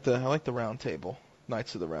 Yeah, I like the round table.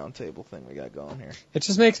 Knights of the Round Table thing we got going here. It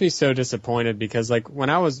just makes me so disappointed because, like, when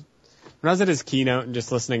I was at his keynote and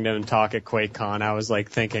just listening to him talk at QuakeCon, I was like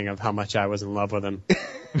thinking of how much I was in love with him.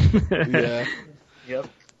 Yeah. Yep.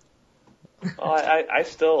 Well,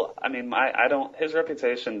 I don't, his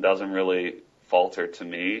reputation doesn't really falter to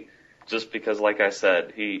me just because, like I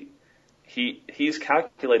said, he's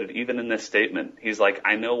calculated even in this statement. He's like,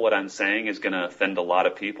 I know what I'm saying is going to offend a lot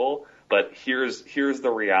of people, but here's the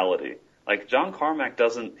reality. Like, John Carmack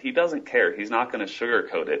doesn't care. He's not going to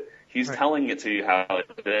sugarcoat it. He's telling it to you how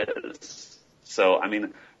it is. So, I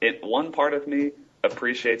mean, one part of me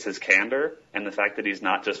appreciates his candor and the fact that he's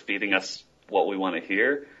not just feeding us what we want to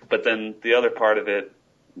hear, but then the other part of it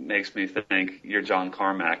makes me think, you're John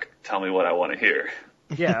Carmack, tell me what I want to hear.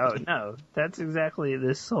 Yeah, no, that's exactly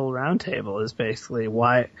this whole roundtable is basically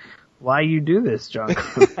why you do this, John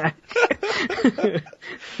Carmack.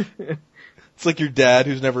 It's like your dad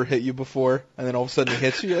who's never hit you before, and then all of a sudden he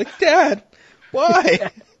hits you. You're like, Dad,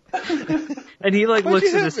 why? And he like Why'd looks you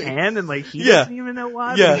at hit his me? hand and like he Yeah. doesn't even know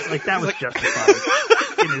why. Yeah. But he's like, that was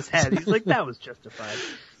justified in his head. He's like, that was justified.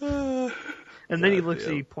 And then he looks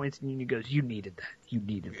at you, points at you, and he goes, "You needed that. You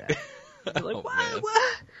needed that." You're like, man.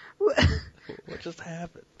 what? What just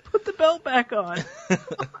happened? Put the belt back on.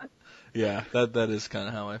 Yeah, that is kind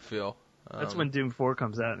of how I feel. That's when Doom 4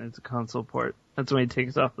 comes out and it's a console port. That's when he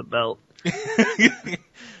takes off the belt.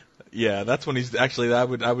 Yeah, that's when he's actually. I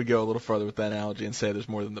would go a little further with that analogy and say there's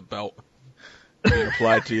more than the belt being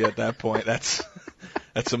applied to you at that point. That's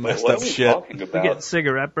some messed up shit. Talking about? We get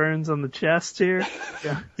cigarette burns on the chest here.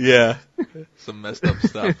 Yeah, some messed up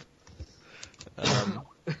stuff.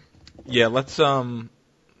 Yeah, let's roll.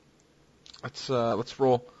 Let's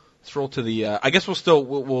roll to the. I guess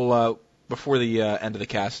we'll before the end of the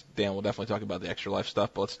cast, Dan, we'll definitely talk about the Extra Life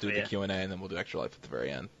stuff. But let's do the Q&A and then we'll do Extra Life at the very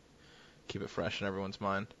end. Keep it fresh in everyone's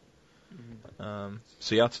mind.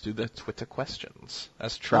 So yeah, let's do the Twitter questions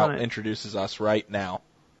as Trout introduces us right now.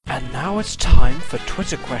 And now it's time for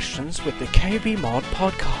Twitter questions with the KBMOD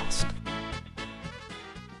podcast.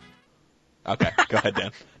 Okay, go ahead,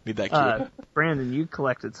 Dan. Need that cue. Brandon, you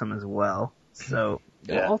collected some as well, so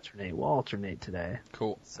Yeah. We'll alternate today.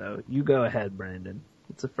 Cool. So you go ahead, Brandon.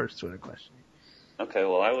 It's the first Twitter question. Okay,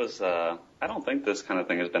 well, I don't think this kind of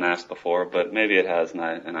thing has been asked before, but maybe it has, and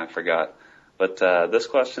I forgot. But this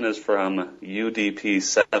question is from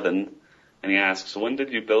UDP7, and he asks, when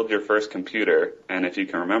did you build your first computer, and if you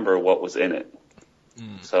can remember, what was in it?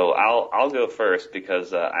 So I'll go first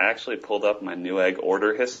because I actually pulled up my Newegg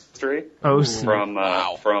order history from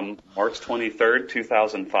March 23rd,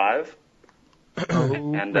 2005.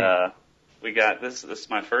 And we got this is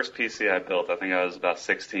my first PC I built. I think I was about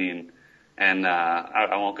 16. And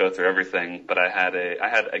I won't go through everything, but I had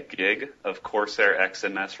a gig of Corsair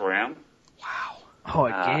XMS RAM. Wow. Oh,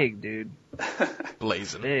 a gig, dude.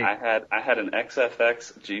 Blazing. Big. I had an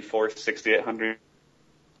XFX GeForce 6800.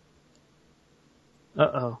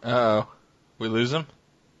 Uh-oh. We lose him?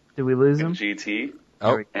 Did we lose him? GT.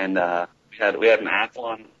 Oh. And we had an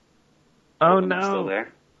Athlon. Oh, Am I still no.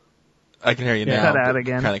 there? I can hear you Yeah. now. Cut out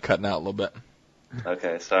again. Kind of cutting out a little bit.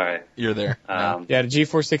 Okay, sorry. You're there. Yeah, Yeah, the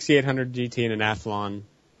GeForce 6800 GT and an Athlon.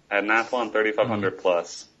 I had an Athlon 3500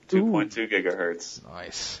 plus, 2.2 gigahertz.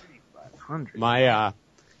 Nice. 100.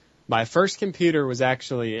 My first computer was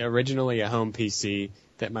actually originally a home PC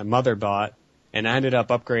that my mother bought, and I ended up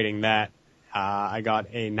upgrading that. I got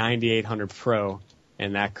a 9800 Pro,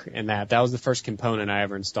 and that was the first component I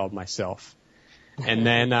ever installed myself. And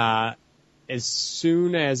then as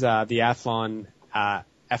soon as the Athlon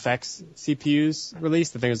FX CPUs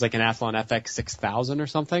released. I think it was like an Athlon FX 6000 or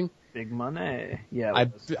something. Big money. Yeah.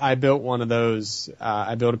 I built one of those.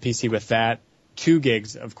 I built a PC with that, 2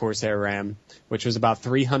 gigs of Corsair RAM, which was about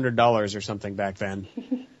 $300 or something back then.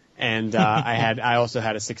 And I also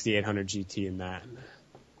had a 6800 GT in that.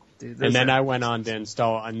 Dude, and then I went on to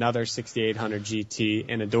install another 6800 GT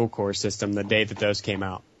in a dual core system the day that those came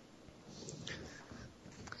out.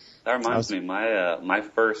 That reminds me, my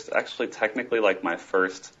first, actually technically like my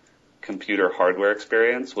first computer hardware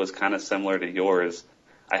experience was kind of similar to yours.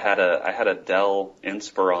 I had a Dell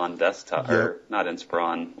Inspiron desktop, or not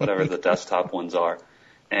Inspiron, whatever the desktop ones are,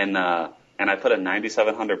 and I put a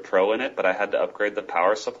 9700 Pro in it, but I had to upgrade the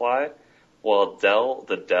power supply. Well,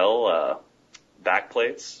 the Dell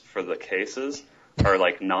backplates for the cases are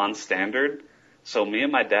like non-standard, so me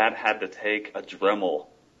and my dad had to take a Dremel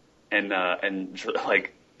and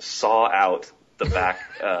like saw out the back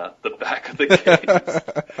of the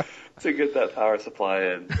case to get that power supply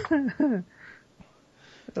in.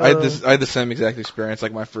 I had the same exact experience.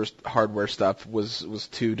 Like my first hardware stuff was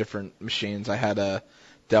 2 different machines. I had a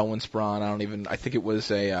Dell Inspiron. I think it was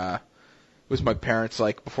it was my parents',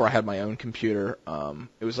 like, before I had my own computer.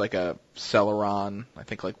 It was like a Celeron. I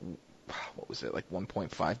think like, what was it? Like 1.5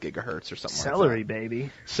 gigahertz or something Celery, like that. baby.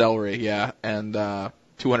 Celery, yeah. And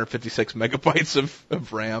 256 megabytes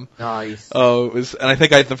of RAM. Nice. Oh, it was, and I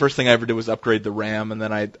think the first thing I ever did was upgrade the RAM, and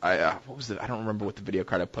then what was it? I don't remember what the video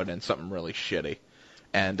card I put in. Something really shitty.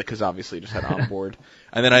 And because obviously it just had onboard.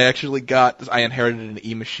 And then I inherited an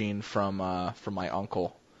E-machine from my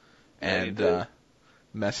uncle, and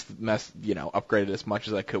upgraded as much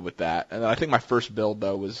as I could with that. And I think my first build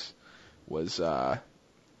though was I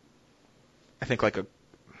think like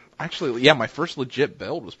my first legit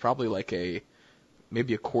build was probably like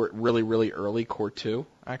maybe a Core, really really early Core 2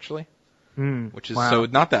 actually. Which is so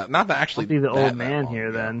not that actually. I'll be the that old man here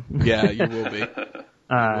ago. then. Yeah, you will be. You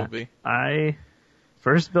will be.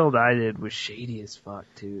 First build I did was shady as fuck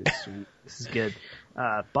too. Sweet. This is good.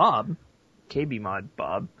 Bob, KBMOD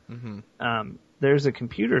Bob. Mm-hmm. There's a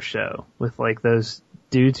computer show with like those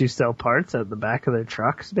dudes who sell parts at the back of their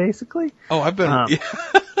trucks, basically. Oh, I've been.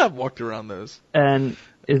 I've walked around those. And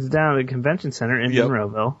it's down at the convention center in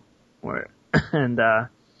Monroeville, and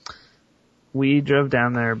we drove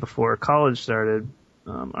down there before college started,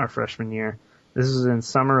 our freshman year. This was in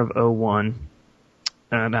summer of 2001,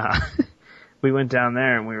 and we went down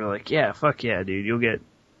there and we were like, yeah, fuck yeah, dude, you'll get,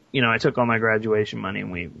 I took all my graduation money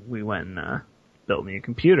and we went and built me a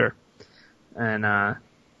computer. And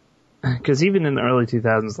because even in the early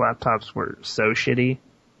 2000s, laptops were so shitty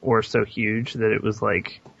or so huge that it was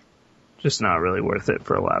like just not really worth it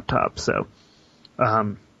for a laptop. So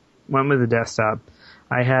went with a desktop.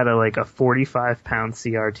 I had a 45-pound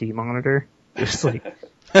CRT monitor. It was like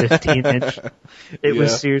 15-inch. It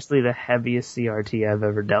was seriously the heaviest CRT I've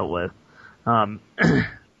ever dealt with.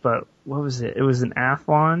 But what was it? It was an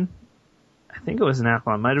Athlon. I think it was an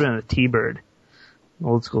Athlon. Might have been a T-Bird.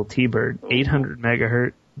 Old school T-Bird. 800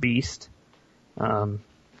 megahertz beast. Was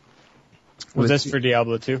this for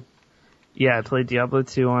Diablo 2? Yeah, I played Diablo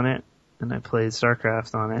 2 on it, and I played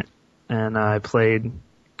StarCraft on it, and I played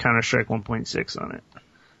Counter-Strike 1.6 on it,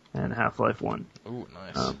 and Half-Life 1. Ooh,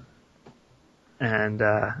 nice. And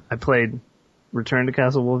I played Return to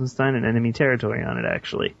Castle Wolfenstein and Enemy Territory on it,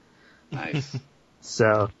 actually. Nice.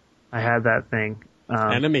 So I had that thing.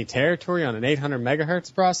 Enemy Territory on an 800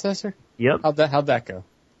 megahertz processor? Yep. How'd that go?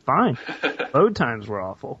 Fine. Load times were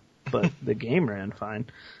awful, but the game ran fine.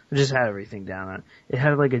 I just had everything down on it. It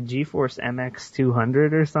had like a GeForce MX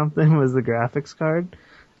 200 or something was the graphics card.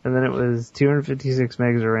 And then it was 256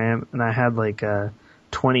 megs of RAM, and I had like a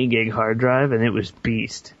 20 gig hard drive, and it was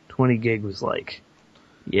beast. 20 gig was like,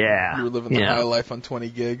 yeah. You were living the high life on 20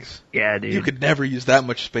 gigs. Yeah, dude. You could never use that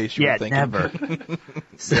much space, you were thinking. Never.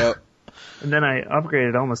 Yep. And then I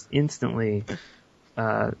upgraded almost instantly.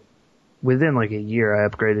 Within like a year, I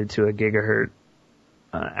upgraded to a gigahertz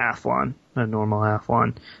Athlon, a normal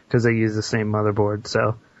Athlon, because they use the same motherboard.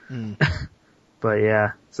 So, but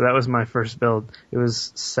yeah, so that was my first build. It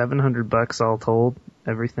was $700 all told,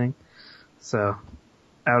 everything. So,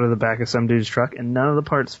 out of the back of some dude's truck, and none of the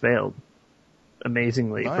parts failed.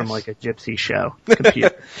 Amazingly, from like a Gypsy show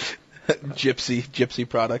computer. Gypsy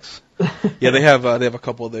products. Yeah, they have a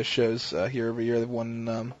couple of those shows here every year. They've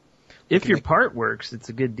won. If your part works, it's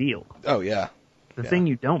a good deal. Oh yeah. The thing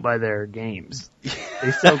you don't buy there are games.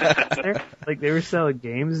 They sell games there. Like they were selling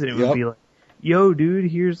games, and it would be like, "Yo,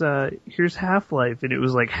 dude, here's Half-Life," and it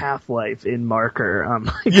was like Half-Life in marker.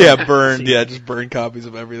 Like, burned. Yeah, just burned copies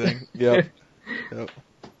of everything. Yep.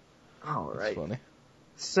 All right. That's funny.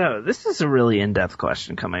 So, this is a really in-depth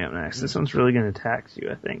question coming up next. This one's really going to tax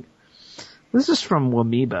you, I think. This is from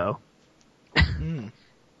Wamibo.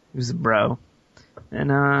 Who's a bro. And,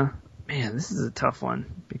 man, this is a tough one,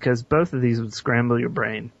 because both of these would scramble your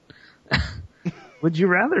brain. Would you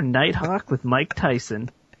rather Nighthawk with Mike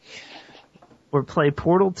Tyson or play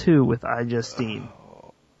Portal 2 with iJustine?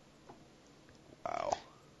 Wow.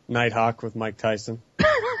 Nighthawk with Mike Tyson.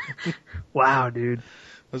 Wow, dude.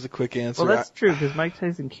 That was a quick answer. Well, that's true, because Mike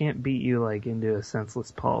Tyson can't beat you, like, into a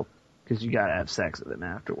senseless pulp, because you gotta have sex with him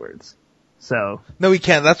afterwards. So. No, he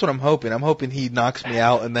can't. That's what I'm hoping. I'm hoping he knocks me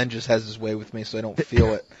out and then just has his way with me so I don't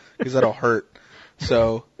feel it, because that'll hurt.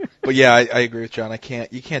 So, but yeah, I agree with John. You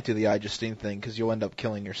can't do the iJustine thing because you'll end up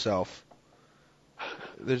killing yourself.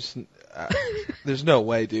 There's no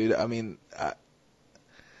way, dude. I mean,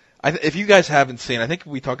 if you guys haven't seen, I think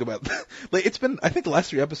we talk about, like, I think the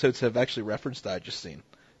last 3 episodes have actually referenced iJustine,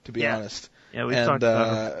 to be honest. Yeah, we talked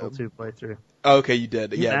about Portal 2 playthrough. Oh, okay, you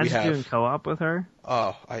did. Yeah, we have. Imagine doing co-op with her?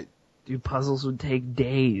 Oh, Dude, puzzles would take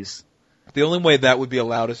days. The only way that would be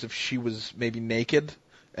allowed is if she was maybe naked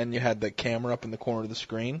and you had the camera up in the corner of the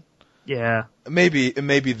screen. Yeah. Maybe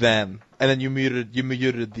then. And then you muted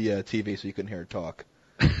the TV so you couldn't hear her talk.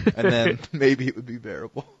 And then maybe it would be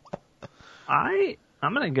bearable. I'm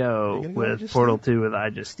gonna go with Portal 2 with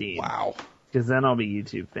iJustine. Wow. Because then I'll be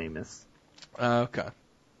YouTube famous. Okay.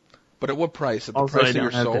 But at what price? At the also, price I of your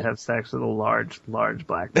don't have soul? to have sex with a large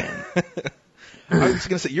black man. I was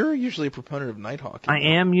gonna say, you're usually a proponent of Nighthawk. I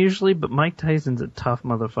am usually, but Mike Tyson's a tough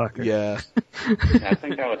motherfucker. Yeah. I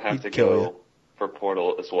think I would have to go for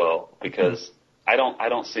Portal as well, because I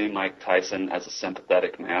don't see Mike Tyson as a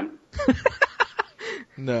sympathetic man.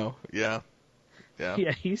 No, yeah.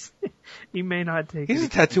 Yeah, he may not take He's a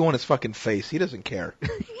tattoo on his fucking face. He doesn't care.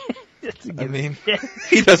 I mean, Yeah.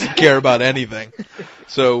 he doesn't care about anything.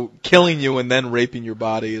 So killing you and then raping your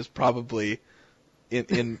body is probably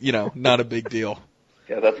in not a big deal.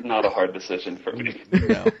 Yeah, that's not a hard decision for me.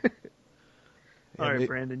 No. All right,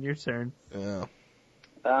 Brandon, your turn. Yeah.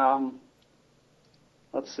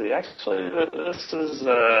 Let's see. Actually, this is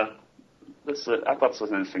I thought this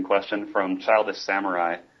was an interesting question from Childish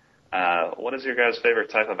Samurai. What is your guys' favorite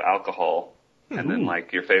type of alcohol? And then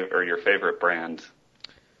like your favorite brand.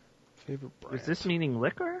 Favorite brand. Is this meaning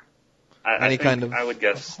liquor? I would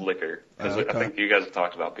guess liquor, because I think you guys have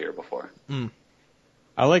talked about beer before.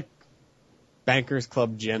 I like Bankers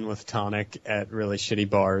Club gin with tonic at really shitty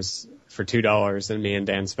bars for $2, and me and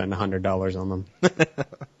Dan spend $100 on them.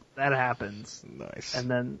 That happens. Nice.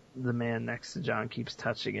 And then the man next to John keeps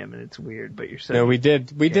touching him, and it's weird, but you're so... No, we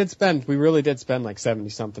really did spend like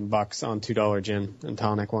 70-something bucks on $2 gin and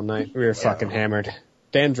tonic one night. We were fucking hammered.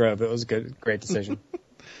 Dan drove. It was a great decision.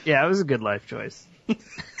 Yeah, it was a good life choice.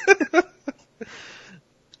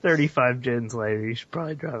 35 gins later, you should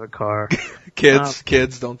probably drive a car.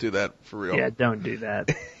 Kids, don't do that for real. Yeah, don't do that.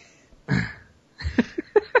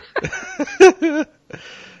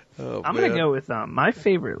 I'm gonna go with my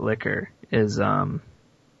favorite liquor is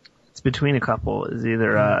it's between a couple. Is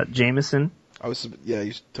either Jameson.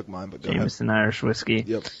 You took mine, but go Jameson ahead. Irish whiskey.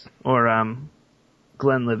 Yep. Or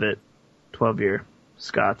Glenlivet 12-year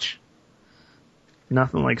Scotch.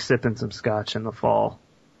 Nothing like sipping some Scotch in the fall,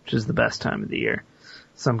 which is the best time of the year.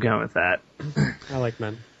 So I'm going with that. I like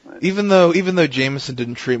men. Even though Jameson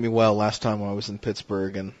didn't treat me well last time when I was in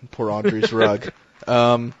Pittsburgh and poor Audrey's rug,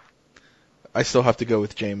 I still have to go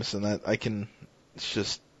with Jameson.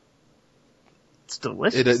 It's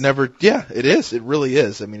delicious. It is. It really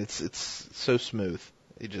is. I mean, it's so smooth.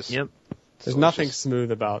 Yep. There's nothing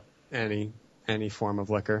smooth about any form of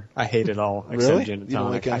liquor. I hate it all except Really? gin and You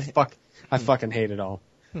don't tonic. like I fucking hate it all.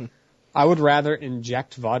 I would rather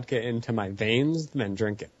inject vodka into my veins than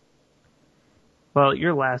drink it. Well,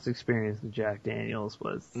 your last experience with Jack Daniels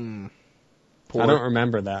was... I don't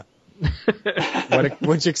remember that.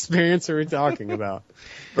 Which experience are we talking about?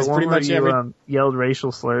 The one where you yelled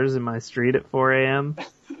racial slurs in my street at 4 a.m.?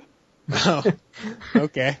 Oh,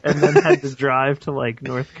 okay. And then had to drive to like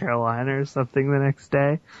North Carolina or something the next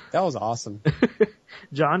day. That was awesome.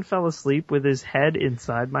 John fell asleep with his head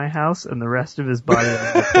inside my house and the rest of his body on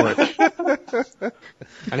the porch.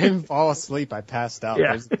 I didn't fall asleep. I passed out. Yeah.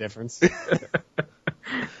 There's a difference.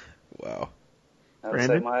 Wow. I would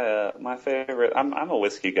say my favorite. I'm a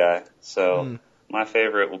whiskey guy, so my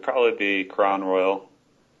favorite will probably be Crown Royal.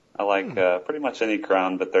 I like pretty much any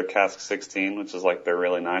Crown, but their Cask 16, which is like their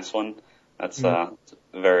really nice one. That's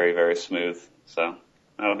very, very smooth. So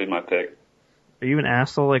that'll be my pick. Are you an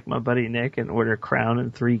asshole like my buddy Nick and order Crown in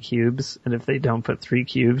 3 cubes, and if they don't put 3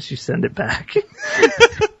 cubes, you send it back?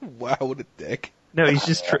 Wow, what a dick. No, he's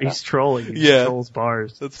just he's trolling. He trolls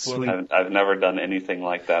bars. That's funny. I've never done anything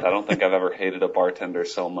like that. I don't think I've ever hated a bartender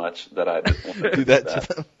so much that I just want to do that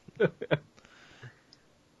to them.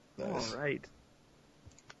 Nice. All right.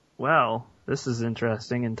 Well, this is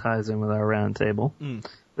interesting and ties in with our round table.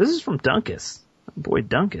 This is from Dunkus. Boy,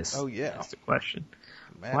 Dunkus. Oh, yeah. That's the question.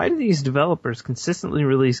 Man. Why do these developers consistently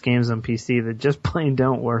release games on PC that just plain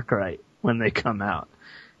don't work right when they come out?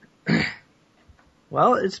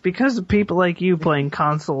 Well, it's because of people like you playing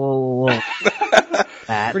console alone.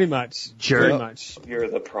 Pretty much. Jerk. Pretty much. You're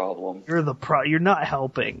the problem. You're not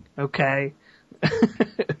helping, okay?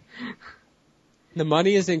 The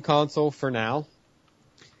money is in console for now,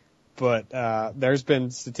 but there's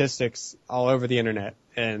been statistics all over the internet,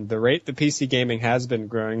 and the rate the PC gaming has been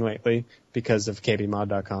growing lately because of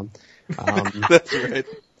KBMOD.com. That's right.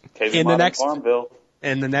 In the next Farm Bill.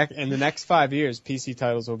 In the next 5 years, PC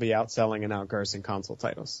titles will be outselling and outgrossing console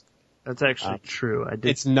titles. That's actually true.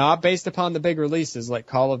 It's not based upon the big releases like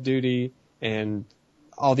Call of Duty and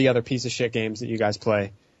all the other piece of shit games that you guys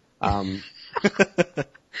play.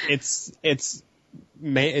 It's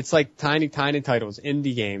like tiny titles,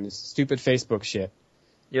 indie games, stupid Facebook shit.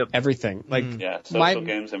 Yep. Everything. Social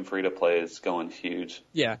games and free to play is going huge.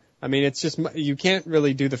 Yeah. I mean, it's just, you can't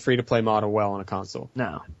really do the free to play model well on a console.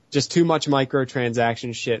 No. Just too much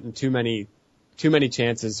microtransaction shit and too many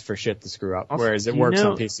chances for shit to screw up. Also, whereas it works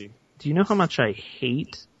on PC. Do you know how much I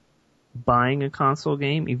hate buying a console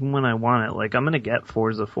game, even when I want it? Like, I'm gonna get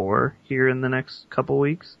Forza 4 here in the next couple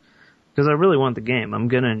weeks, because I really want the game. I'm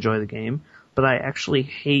gonna enjoy the game, but I actually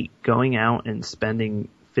hate going out and spending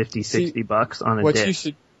 $50-$60 on a disc.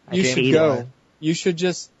 You should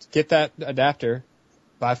just get that adapter,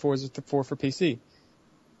 buy Forza 4 for PC,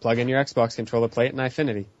 plug in your Xbox controller, play it in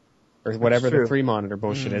Infinity, or whatever the 3-monitor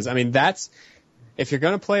bullshit is. I mean, if you're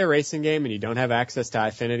going to play a racing game and you don't have access to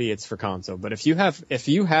Infinity, it's for console. But if you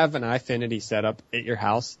have an Infinity setup at your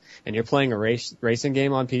house and you're playing a racing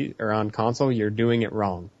game on console, you're doing it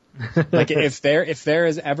wrong. Like if there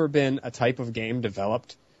has ever been a type of game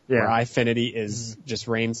developed where Infinity is just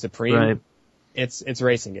reigns supreme, it's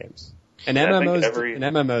racing games. And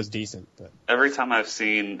MMO's decent. But. Every time I've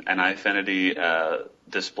seen an Infinity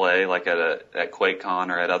display, like at QuakeCon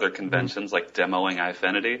or at other conventions, like demoing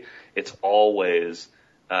Infinity, it's always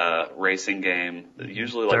racing game,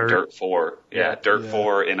 usually like Dirt 4. Yeah, Dirt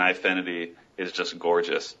 4 in Infinity is just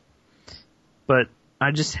gorgeous. But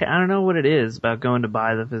I don't know what it is about going to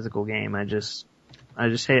buy the physical game. I just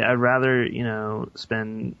hate, I'd rather,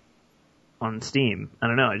 spend on Steam. I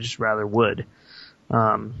don't know, I just rather would.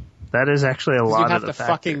 That is actually a lot of the factor. You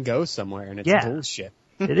have to fucking go somewhere, and it's bullshit.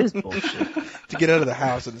 It is bullshit. To get out of the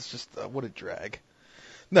house, and it's just, what a drag.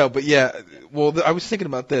 No, but I was thinking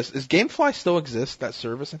about this. Does GameFly still exist, that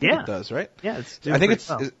service? I think it does, right? Yeah, it's I think it's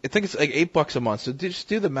like $8 a month. So just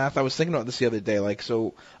do the math. I was thinking about this the other day. Like,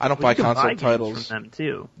 so I don't buy console titles. From them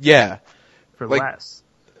too. Yeah. For less.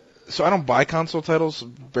 So I don't buy console titles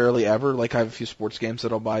barely ever. Like, I have a few sports games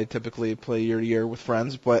that I'll buy, typically play year to year with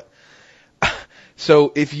friends, but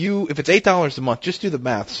so if it's $8 a month, just do the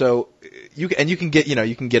math. So you can get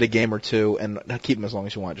a game or two and keep them as long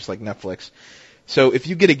as you want, just like Netflix. So if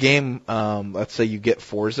you get a game, let's say you get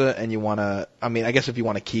Forza and you want I guess if you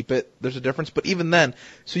want to keep it, there's a difference. But even then,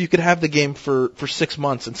 so you could have the game for 6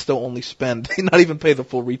 months and still only spend, not even pay the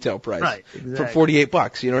full retail price. Right, exactly. For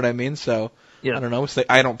 $48, you know what I mean? So, I don't know.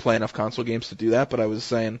 I don't play enough console games to do that, but I was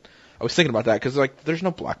thinking about that because, like, there's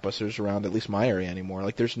no blockbusters around at least my area anymore.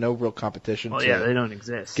 Like, there's no real competition. Well, they don't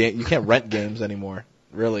exist. You can't rent games anymore,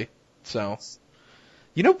 really. So,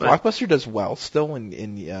 Blockbuster does well still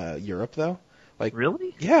in Europe, though. Like,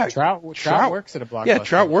 really? Yeah. Trout works at a Blockbuster. Yeah,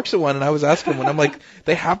 Trout works at one, and I was asking him when I'm like,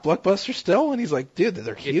 they have Blockbuster still? And he's like, dude,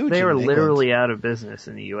 they're huge. They are literally out of business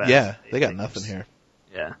in the U.S. Yeah, they got nothing here.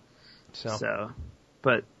 Yeah. So,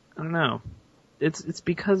 but I don't know. It's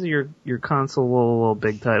because of your console little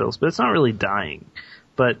big titles, but it's not really dying.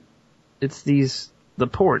 But it's the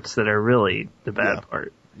ports that are really the bad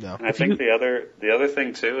part. Yeah. And I think the other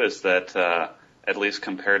thing too is that at least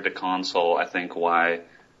compared to console, I think why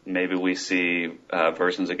maybe we see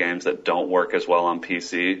versions of games that don't work as well on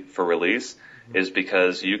PC for release is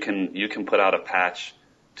because you can put out a patch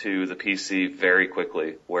to the PC very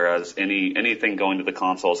quickly, whereas anything going to the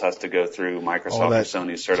consoles has to go through Microsoft or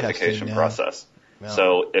Sony's certification process. Yeah.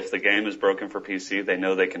 So if the game is broken for PC, they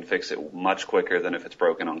know they can fix it much quicker than if it's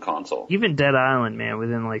broken on console. Even Dead Island, man,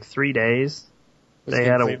 within like 3 days, they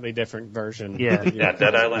had a completely different version. Yeah,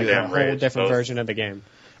 Dead Island and Rage. A whole different version of the game.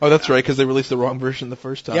 Oh, that's right, because they released the wrong version the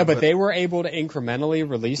first time. Yeah, but they were able to incrementally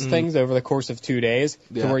release things over the course of 2 days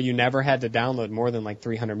to where you never had to download more than like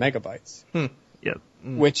 300 megabytes. Yep.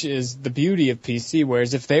 which is the beauty of PC.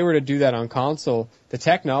 Whereas if they were to do that on console, the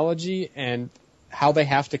technology and how they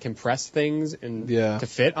have to compress things and to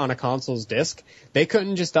fit on a console's disc, they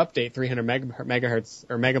couldn't just update 300 megahertz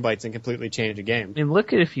or megabytes and completely change a game. I mean,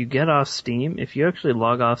 look at if you get off Steam, if you actually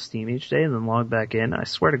log off Steam each day and then log back in, I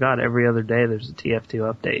swear to God, every other day there's a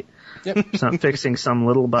TF2 update. Yep. So I'm fixing some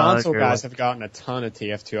little bug. Console guys have gotten a ton of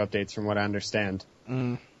TF2 updates from what I understand.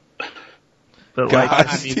 But God,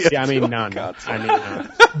 I mean none.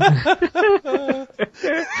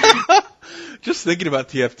 Just thinking about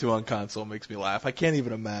TF2 on console makes me laugh. I can't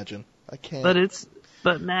even imagine. I can't.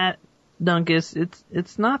 But Matt Dunkus,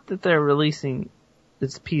 it's not that they're releasing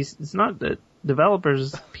it's not that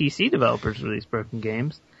PC developers release broken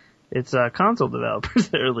games. It's console developers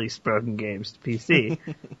that release broken games to PC.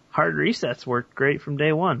 Hard resets worked great from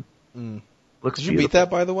day one. Looks Did you beat that,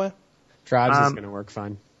 by the way? Tribes is going to work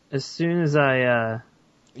fine. As soon as I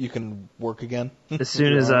you can work again? As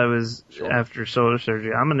soon as I was after shoulder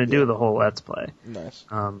surgery, I'm going to do the whole Let's Play. Nice.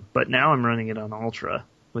 But now I'm running it on Ultra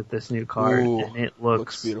with this new card, and it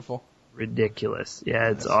looks beautiful. Ridiculous. Yeah,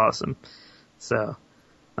 it's awesome. So,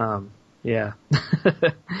 yeah.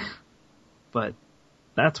 But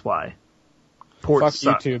that's why. Ports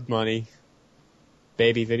Fuck suck. YouTube money.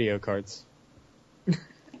 Baby video cards.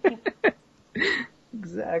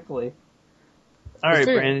 Exactly. All right,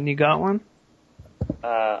 Brandon, you got one?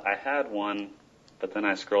 I had one, but then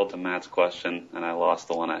I scrolled to Matt's question, and I lost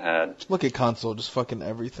the one I had. Look at console, just fucking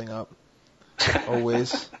everything up.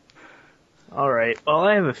 Always. All right. Well,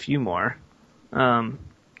 I have a few more.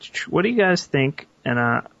 What do you guys think? And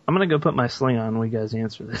I'm going to go put my sling on while you guys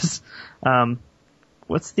answer this.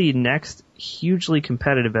 What's the next hugely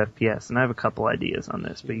competitive FPS? And I have a couple ideas on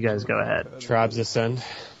this, but you guys go ahead. Tribes Ascend.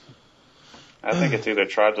 I think it's either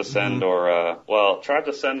Tribes Ascend or, Tribes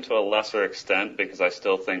Ascend to a lesser extent, because I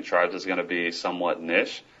still think Tribes is going to be somewhat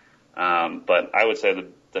niche. But I would say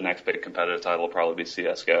the next big competitive title will probably be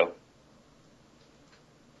CSGO.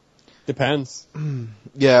 Depends.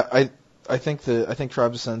 Yeah, I think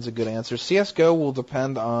Tribes Ascend's a good answer. CSGO will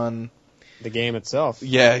depend on the game itself.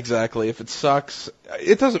 Yeah, exactly. If it sucks,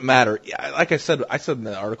 it doesn't matter. Like I said in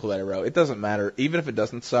the article that I wrote, it doesn't matter. Even if it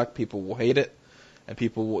doesn't suck, people will hate it. And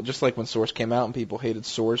people will, just like when Source came out and people hated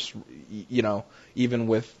Source, even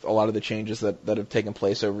with a lot of the changes that have taken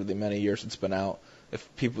place over the many years it's been out,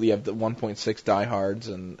 if people, you have the 1.6 diehards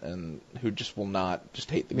and who just will not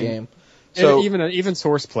just hate the game. So even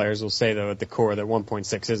Source players will say though at the core that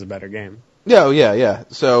 1.6 is a better game. Yeah.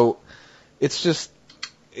 So it's just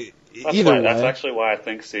That's actually why I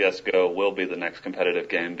think CSGO will be the next competitive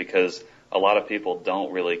game, because a lot of people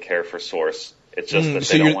don't really care for Source. It's just that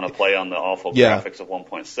they don't want to play on the awful graphics of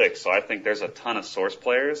 1.6. So I think there's a ton of Source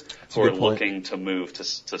players who are looking to move to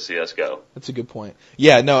CSGO. That's a good point.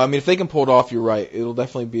 Yeah, no, I mean, if they can pull it off, you're right. It'll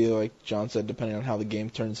definitely be, like John said, depending on how the game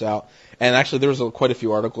turns out. And actually, there was quite a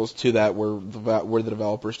few articles to that where the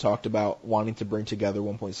developers talked about wanting to bring together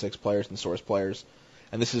 1.6 players and Source players.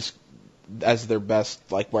 And this is, as their best,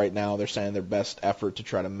 like right now, they're saying their best effort to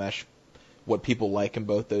try to mesh what people like in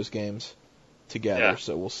both those games together. Yeah.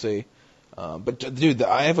 So we'll see. But dude,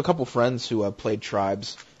 I have a couple friends who have played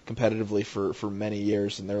Tribes competitively for many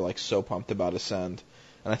years, and they're like so pumped about Ascend.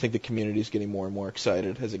 And I think the community is getting more and more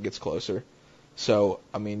excited as it gets closer. So,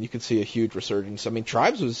 I mean, you can see a huge resurgence. I mean,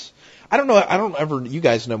 Tribes was, you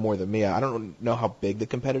guys know more than me. I don't know how big the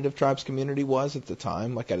competitive Tribes community was at the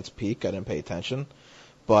time, like at its peak. I didn't pay attention.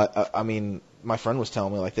 But, I mean, my friend was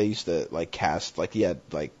telling me, like, they used to, like, cast, like, he had,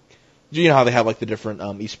 like, you know how they have, like, the different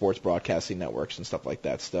esports broadcasting networks and stuff like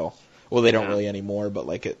that still? Well, they don't really anymore, but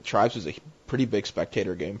like Tribes was a pretty big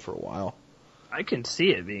spectator game for a while. I can see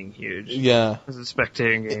it being huge. Yeah, as a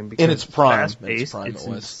spectator game because in its prime, it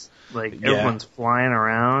was like everyone's flying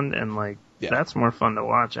around and like that's more fun to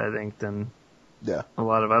watch, I think, than a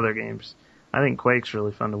lot of other games. I think Quake's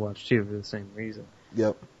really fun to watch too for the same reason.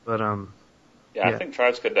 Yep. But I think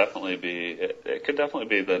Tribes could definitely be. It could definitely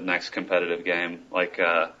be the next competitive game. Like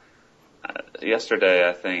yesterday,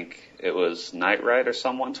 I think it was Nightright or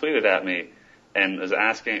someone tweeted at me and was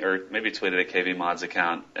asking, or maybe tweeted at KBMOD's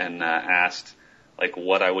account and asked like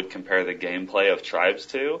what I would compare the gameplay of Tribes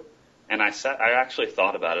to. And I actually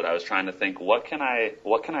thought about it. I was trying to think, what can I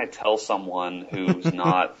tell someone who's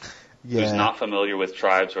not who's not familiar with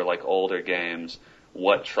Tribes or like older games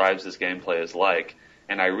what Tribes' gameplay is like?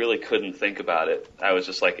 And I really couldn't think about it. I was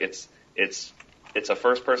just like, it's a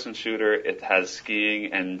first-person shooter. It has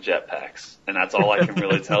skiing and jetpacks, and that's all I can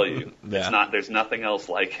really tell you. There's nothing else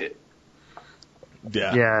like it.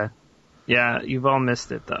 Yeah. You've all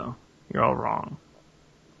missed it though. You're all wrong.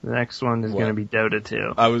 The next one is going to be Dota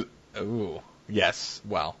 2. Yes.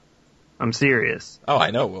 Wow. I'm serious. Oh,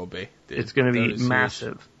 I know it will be. It's going to be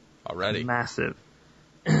massive. Already. Massive.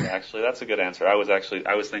 Yeah, actually, that's a good answer. I was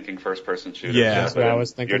thinking first-person shooter. Yeah, that's what I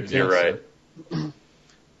was thinking. You're right.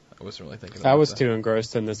 I wasn't really thinking about I was that. too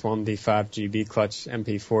engrossed in this 1D5 GB clutch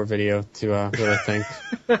MP4 video to really think.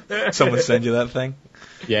 Someone send you that thing?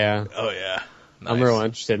 Yeah. Oh, yeah. Nice. I'm real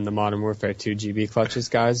interested in the Modern Warfare 2 GB clutches,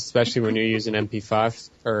 guys, especially when you're using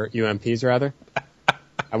MP5s, or UMPs rather.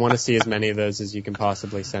 I want to see as many of those as you can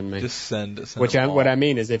possibly send me. Just send what I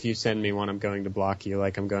mean is if you send me one, I'm going to block you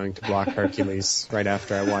like I'm going to block Hercules right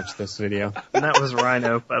after I watch this video. And that was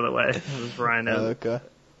Rhino, by the way. It was Rhino. Okay.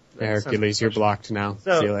 Yeah, Hercules, you're blocked now.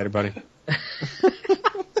 So, see you later, buddy.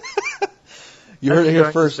 You heard it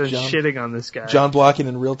here first, John. John. Shitting on this guy. John blocking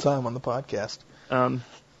in real time on the podcast.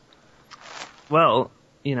 Well,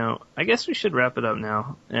 I guess we should wrap it up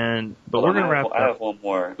now. But we're going to wrap it up. I have one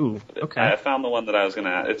more. Ooh, okay. I found the one that I was going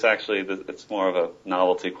to ask. It's actually, it's more of a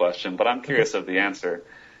novelty question, but I'm curious of the answer.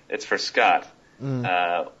 It's for Scott.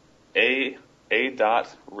 A.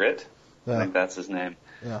 Rit, I think that's his name,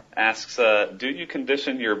 asks, do you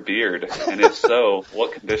condition your beard? And if so,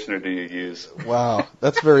 what conditioner do you use? Wow,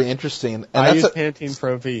 that's very interesting. And I use Pantene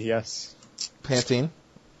Pro V, yes. Pantene?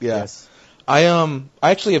 Yeah. Yes. I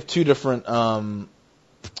actually have two different,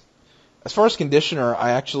 as far as conditioner,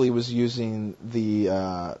 I actually was using the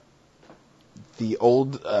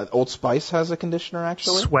Old Spice has a conditioner,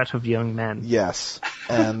 actually. Sweat of Young Men. Yes.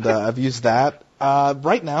 And I've used that.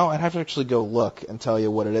 Right now, I'd have to actually go look and tell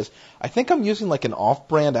you what it is. I think I'm using like an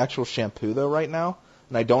off-brand actual shampoo, though, right now.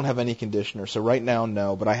 And I don't have any conditioner. So right now,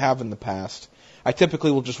 no. But I have in the past. I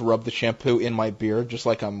typically will just rub the shampoo in my beard, just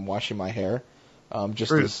like I'm washing my hair. You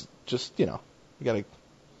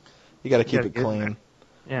gotta keep it clean.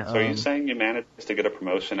 Yeah. So are you saying you managed to get a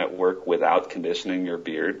promotion at work without conditioning your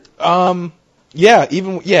beard?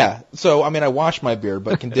 Yeah. So, I mean, I wash my beard,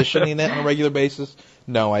 but conditioning it on a regular basis,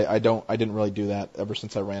 no, I don't. I didn't really do that ever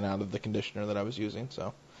since I ran out of the conditioner that I was using.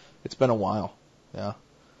 So, it's been a while. Yeah.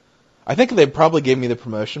 I think they probably gave me the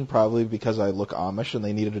promotion probably because I look Amish and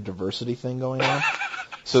they needed a diversity thing going on.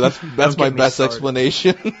 So that's my best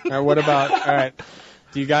explanation. All right.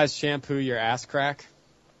 Do you guys shampoo your ass crack?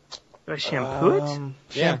 Do I shampoo it?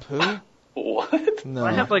 Shampoo? Yeah. What? No.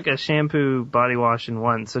 Well, I have like a shampoo, body wash in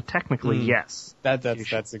one, so technically yes.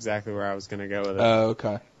 That's exactly where I was going to go with it. Oh,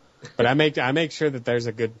 okay. But I make sure that there's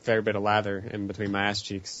a good fair bit of lather in between my ass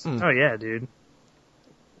cheeks. Oh yeah, dude.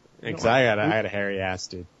 Because I had a hairy ass,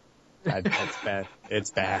 dude. That's bad.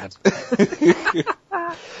 It's bad.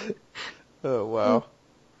 Oh wow.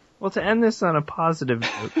 Well, to end this on a positive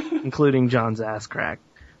note, including John's ass crack,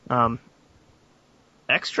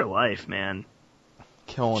 Extra Life, man.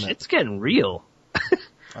 Killing it. It's getting real.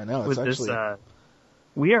 I know. It's with actually... this,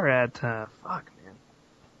 we are at, man. Let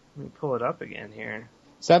me pull it up again here.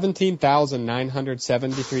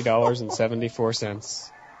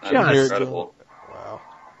 $17,973.74. That's incredible. Wow.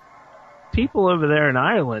 People over there in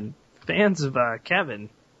Ireland, fans of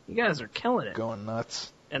Kevin, you guys are killing it. Going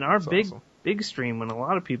nuts. And our That's big stream, when a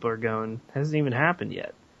lot of people are going, hasn't even happened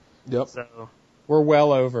yet. Yep. So we're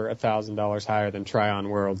well over $1,000 higher than Tryon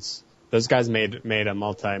Worlds. Those guys made a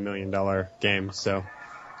multi-million-dollar game, so.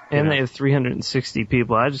 And they have 360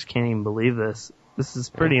 people. I just can't even believe this. This is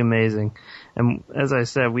pretty amazing. And as I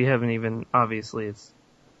said, we haven't even, obviously it's,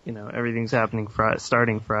 everything's happening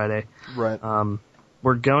starting Friday. Right.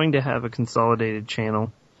 We're going to have a consolidated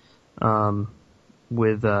channel,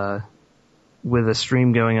 with a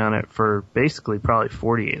stream going on it for basically probably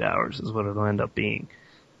 48 hours is what it'll end up being.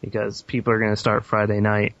 Because people are going to start Friday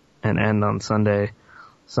night and end on Sunday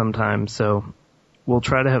sometime. So we'll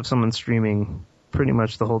try to have someone streaming pretty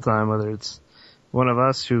much the whole time, whether it's one of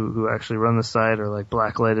us who actually run the site or like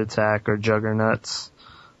Blacklight Attack or Juggernauts.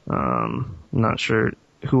 Not sure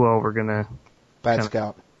who all we're going to Bad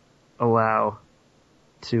Scout allow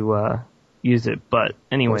to use it. But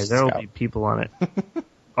anyway, there will be people on it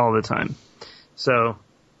all the time. So,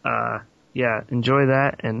 enjoy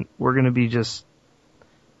that. And we're going to be just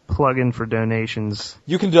plug-in for donations.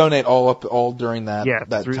 You can donate all during that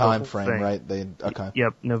time frame, thing. right? Okay.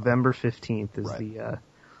 Yep, November 15th is right.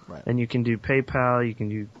 And you can do PayPal, you can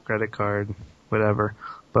do credit card, whatever.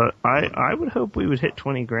 But I would hope we would hit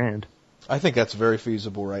 20 grand. I think that's very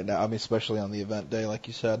feasible right now. I mean, especially on the event day, like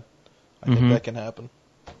you said. I think that can happen.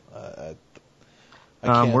 I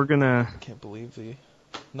can't believe the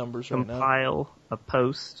numbers right now. Compile a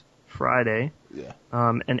post Friday. Yeah.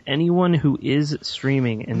 And anyone who is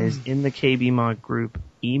streaming and is in the KBMOD group,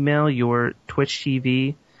 email your Twitch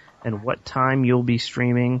TV and what time you'll be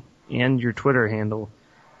streaming and your Twitter handle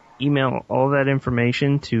email all that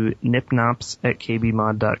information to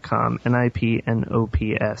nipnops@kbmod.com,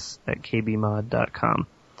 nipnops@kbmod.com.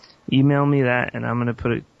 Email me that, and I'm going to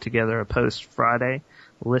put together a post Friday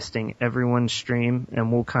listing everyone's stream,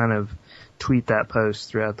 and we'll kind of tweet that post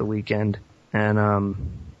throughout the weekend and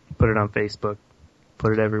put it on Facebook,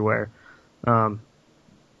 put it everywhere.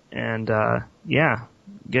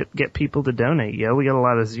 Get people to donate. Yeah, we got a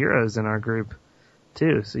lot of zeros in our group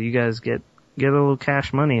too, so you guys get a little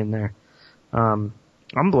cash money in there. I'm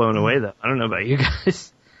blown away though. I don't know about you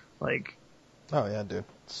guys. Like, oh yeah, dude,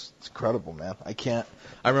 it's incredible, man. I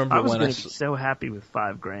remember I was when going to be so happy with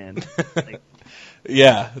 $5,000. Like,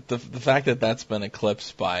 yeah, the fact that that's been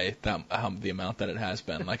eclipsed by the amount that it has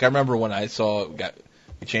been. Like, I remember when I saw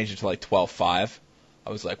we changed it to like 12.5. I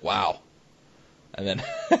was like, wow. And then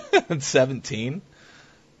 17.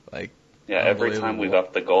 Like, yeah, every time we've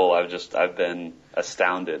upped the goal, I've been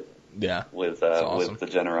astounded. Yeah, with awesome. with the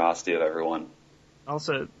generosity of everyone.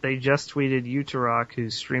 Also, they just tweeted Utarok,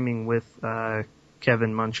 who's streaming with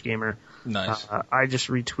Kevin Munchgamer. Nice. I just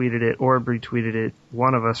retweeted it. Orb retweeted it.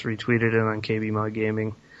 One of us retweeted it on KBMOD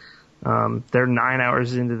Gaming. They're 9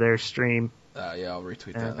 hours into their stream. Yeah, I'll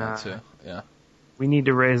retweet that too. Yeah. We need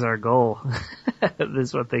to raise our goal. This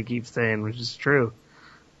is what they keep saying, which is true.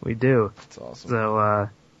 We do. That's awesome. So,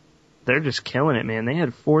 they're just killing it, man. They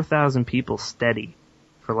had 4,000 people steady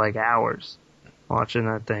for like hours watching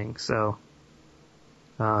that thing. So,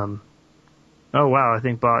 oh wow, I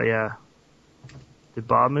think Bob, yeah. Did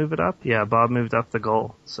Bob move it up? Yeah, Bob moved up the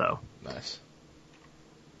goal. So. Nice.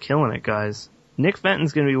 Killing it, guys. Nick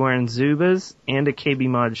Fenton's going to be wearing Zubas and a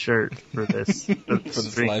KBMOD shirt for this, for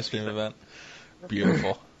this live stream event.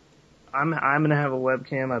 Beautiful. I'm going to have a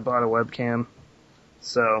webcam. I bought a webcam.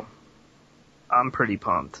 So, I'm pretty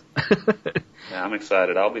pumped. Yeah, I'm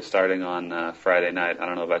excited. I'll be starting on Friday night. I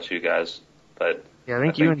don't know about you guys, but yeah, I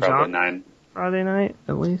think you and probably John 9. Friday night,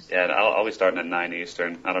 at least. Yeah, I'll be starting at 9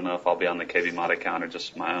 Eastern. I don't know if I'll be on the KBMOD account or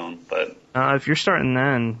just my own, but if you're starting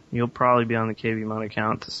then, you'll probably be on the KBMOD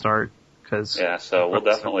account to start. Yeah, so we'll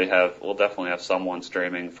definitely have someone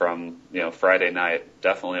streaming from Friday night,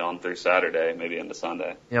 definitely on through Saturday, maybe into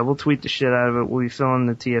Sunday. Yeah, we'll tweet the shit out of it. We'll be filling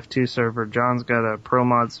the TF2 server. John's got a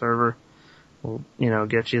ProMod server. We'll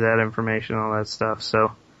get you that information, all that stuff.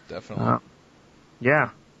 So definitely.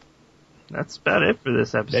 Yeah, that's about it for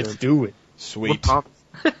this episode. Let's do it. Sweet.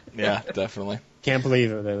 Yeah, definitely. Can't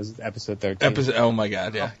believe it. That was episode 13. Oh my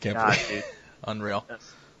god, yeah. Can't God, believe it. Unreal.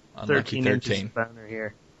 Yes. Unlucky 13 boner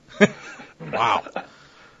here. Wow.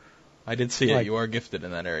 I did see it. You are gifted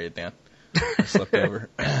in that area, Dan. I slept over.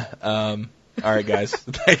 All right, guys.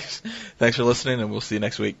 Thanks for listening, and we'll see you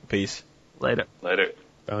next week. Peace. Later.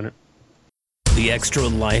 Boner. The Extra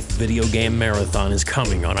Life video game marathon is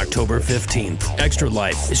coming on October 15th. Extra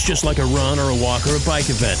Life is just like a run or a walk or a bike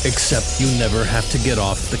event, except you never have to get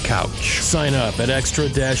off the couch. Sign up at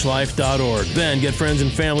extra-life.org. Then get friends and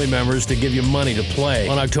family members to give you money to play.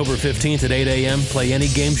 On October 15th at 8 a.m., play any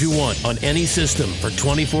games you want on any system for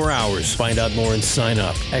 24 hours. Find out more and sign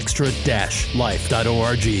up.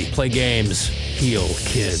 Extra-life.org. Play games. Heal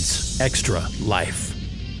kids. Extra Life.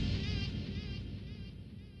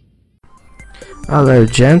 Hello,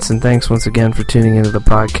 gents, and thanks once again for tuning into the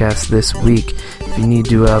podcast this week. If you need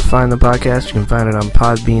to find the podcast, you can find it on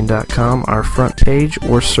podbean.com, our front page,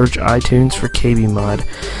 or search iTunes for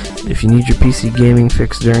KBMOD. If you need your PC gaming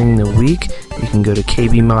fix during the week, you can go to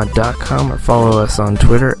kbmod.com or follow us on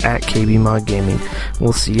Twitter at KBMOD Gaming.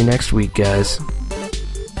 We'll see you next week, guys.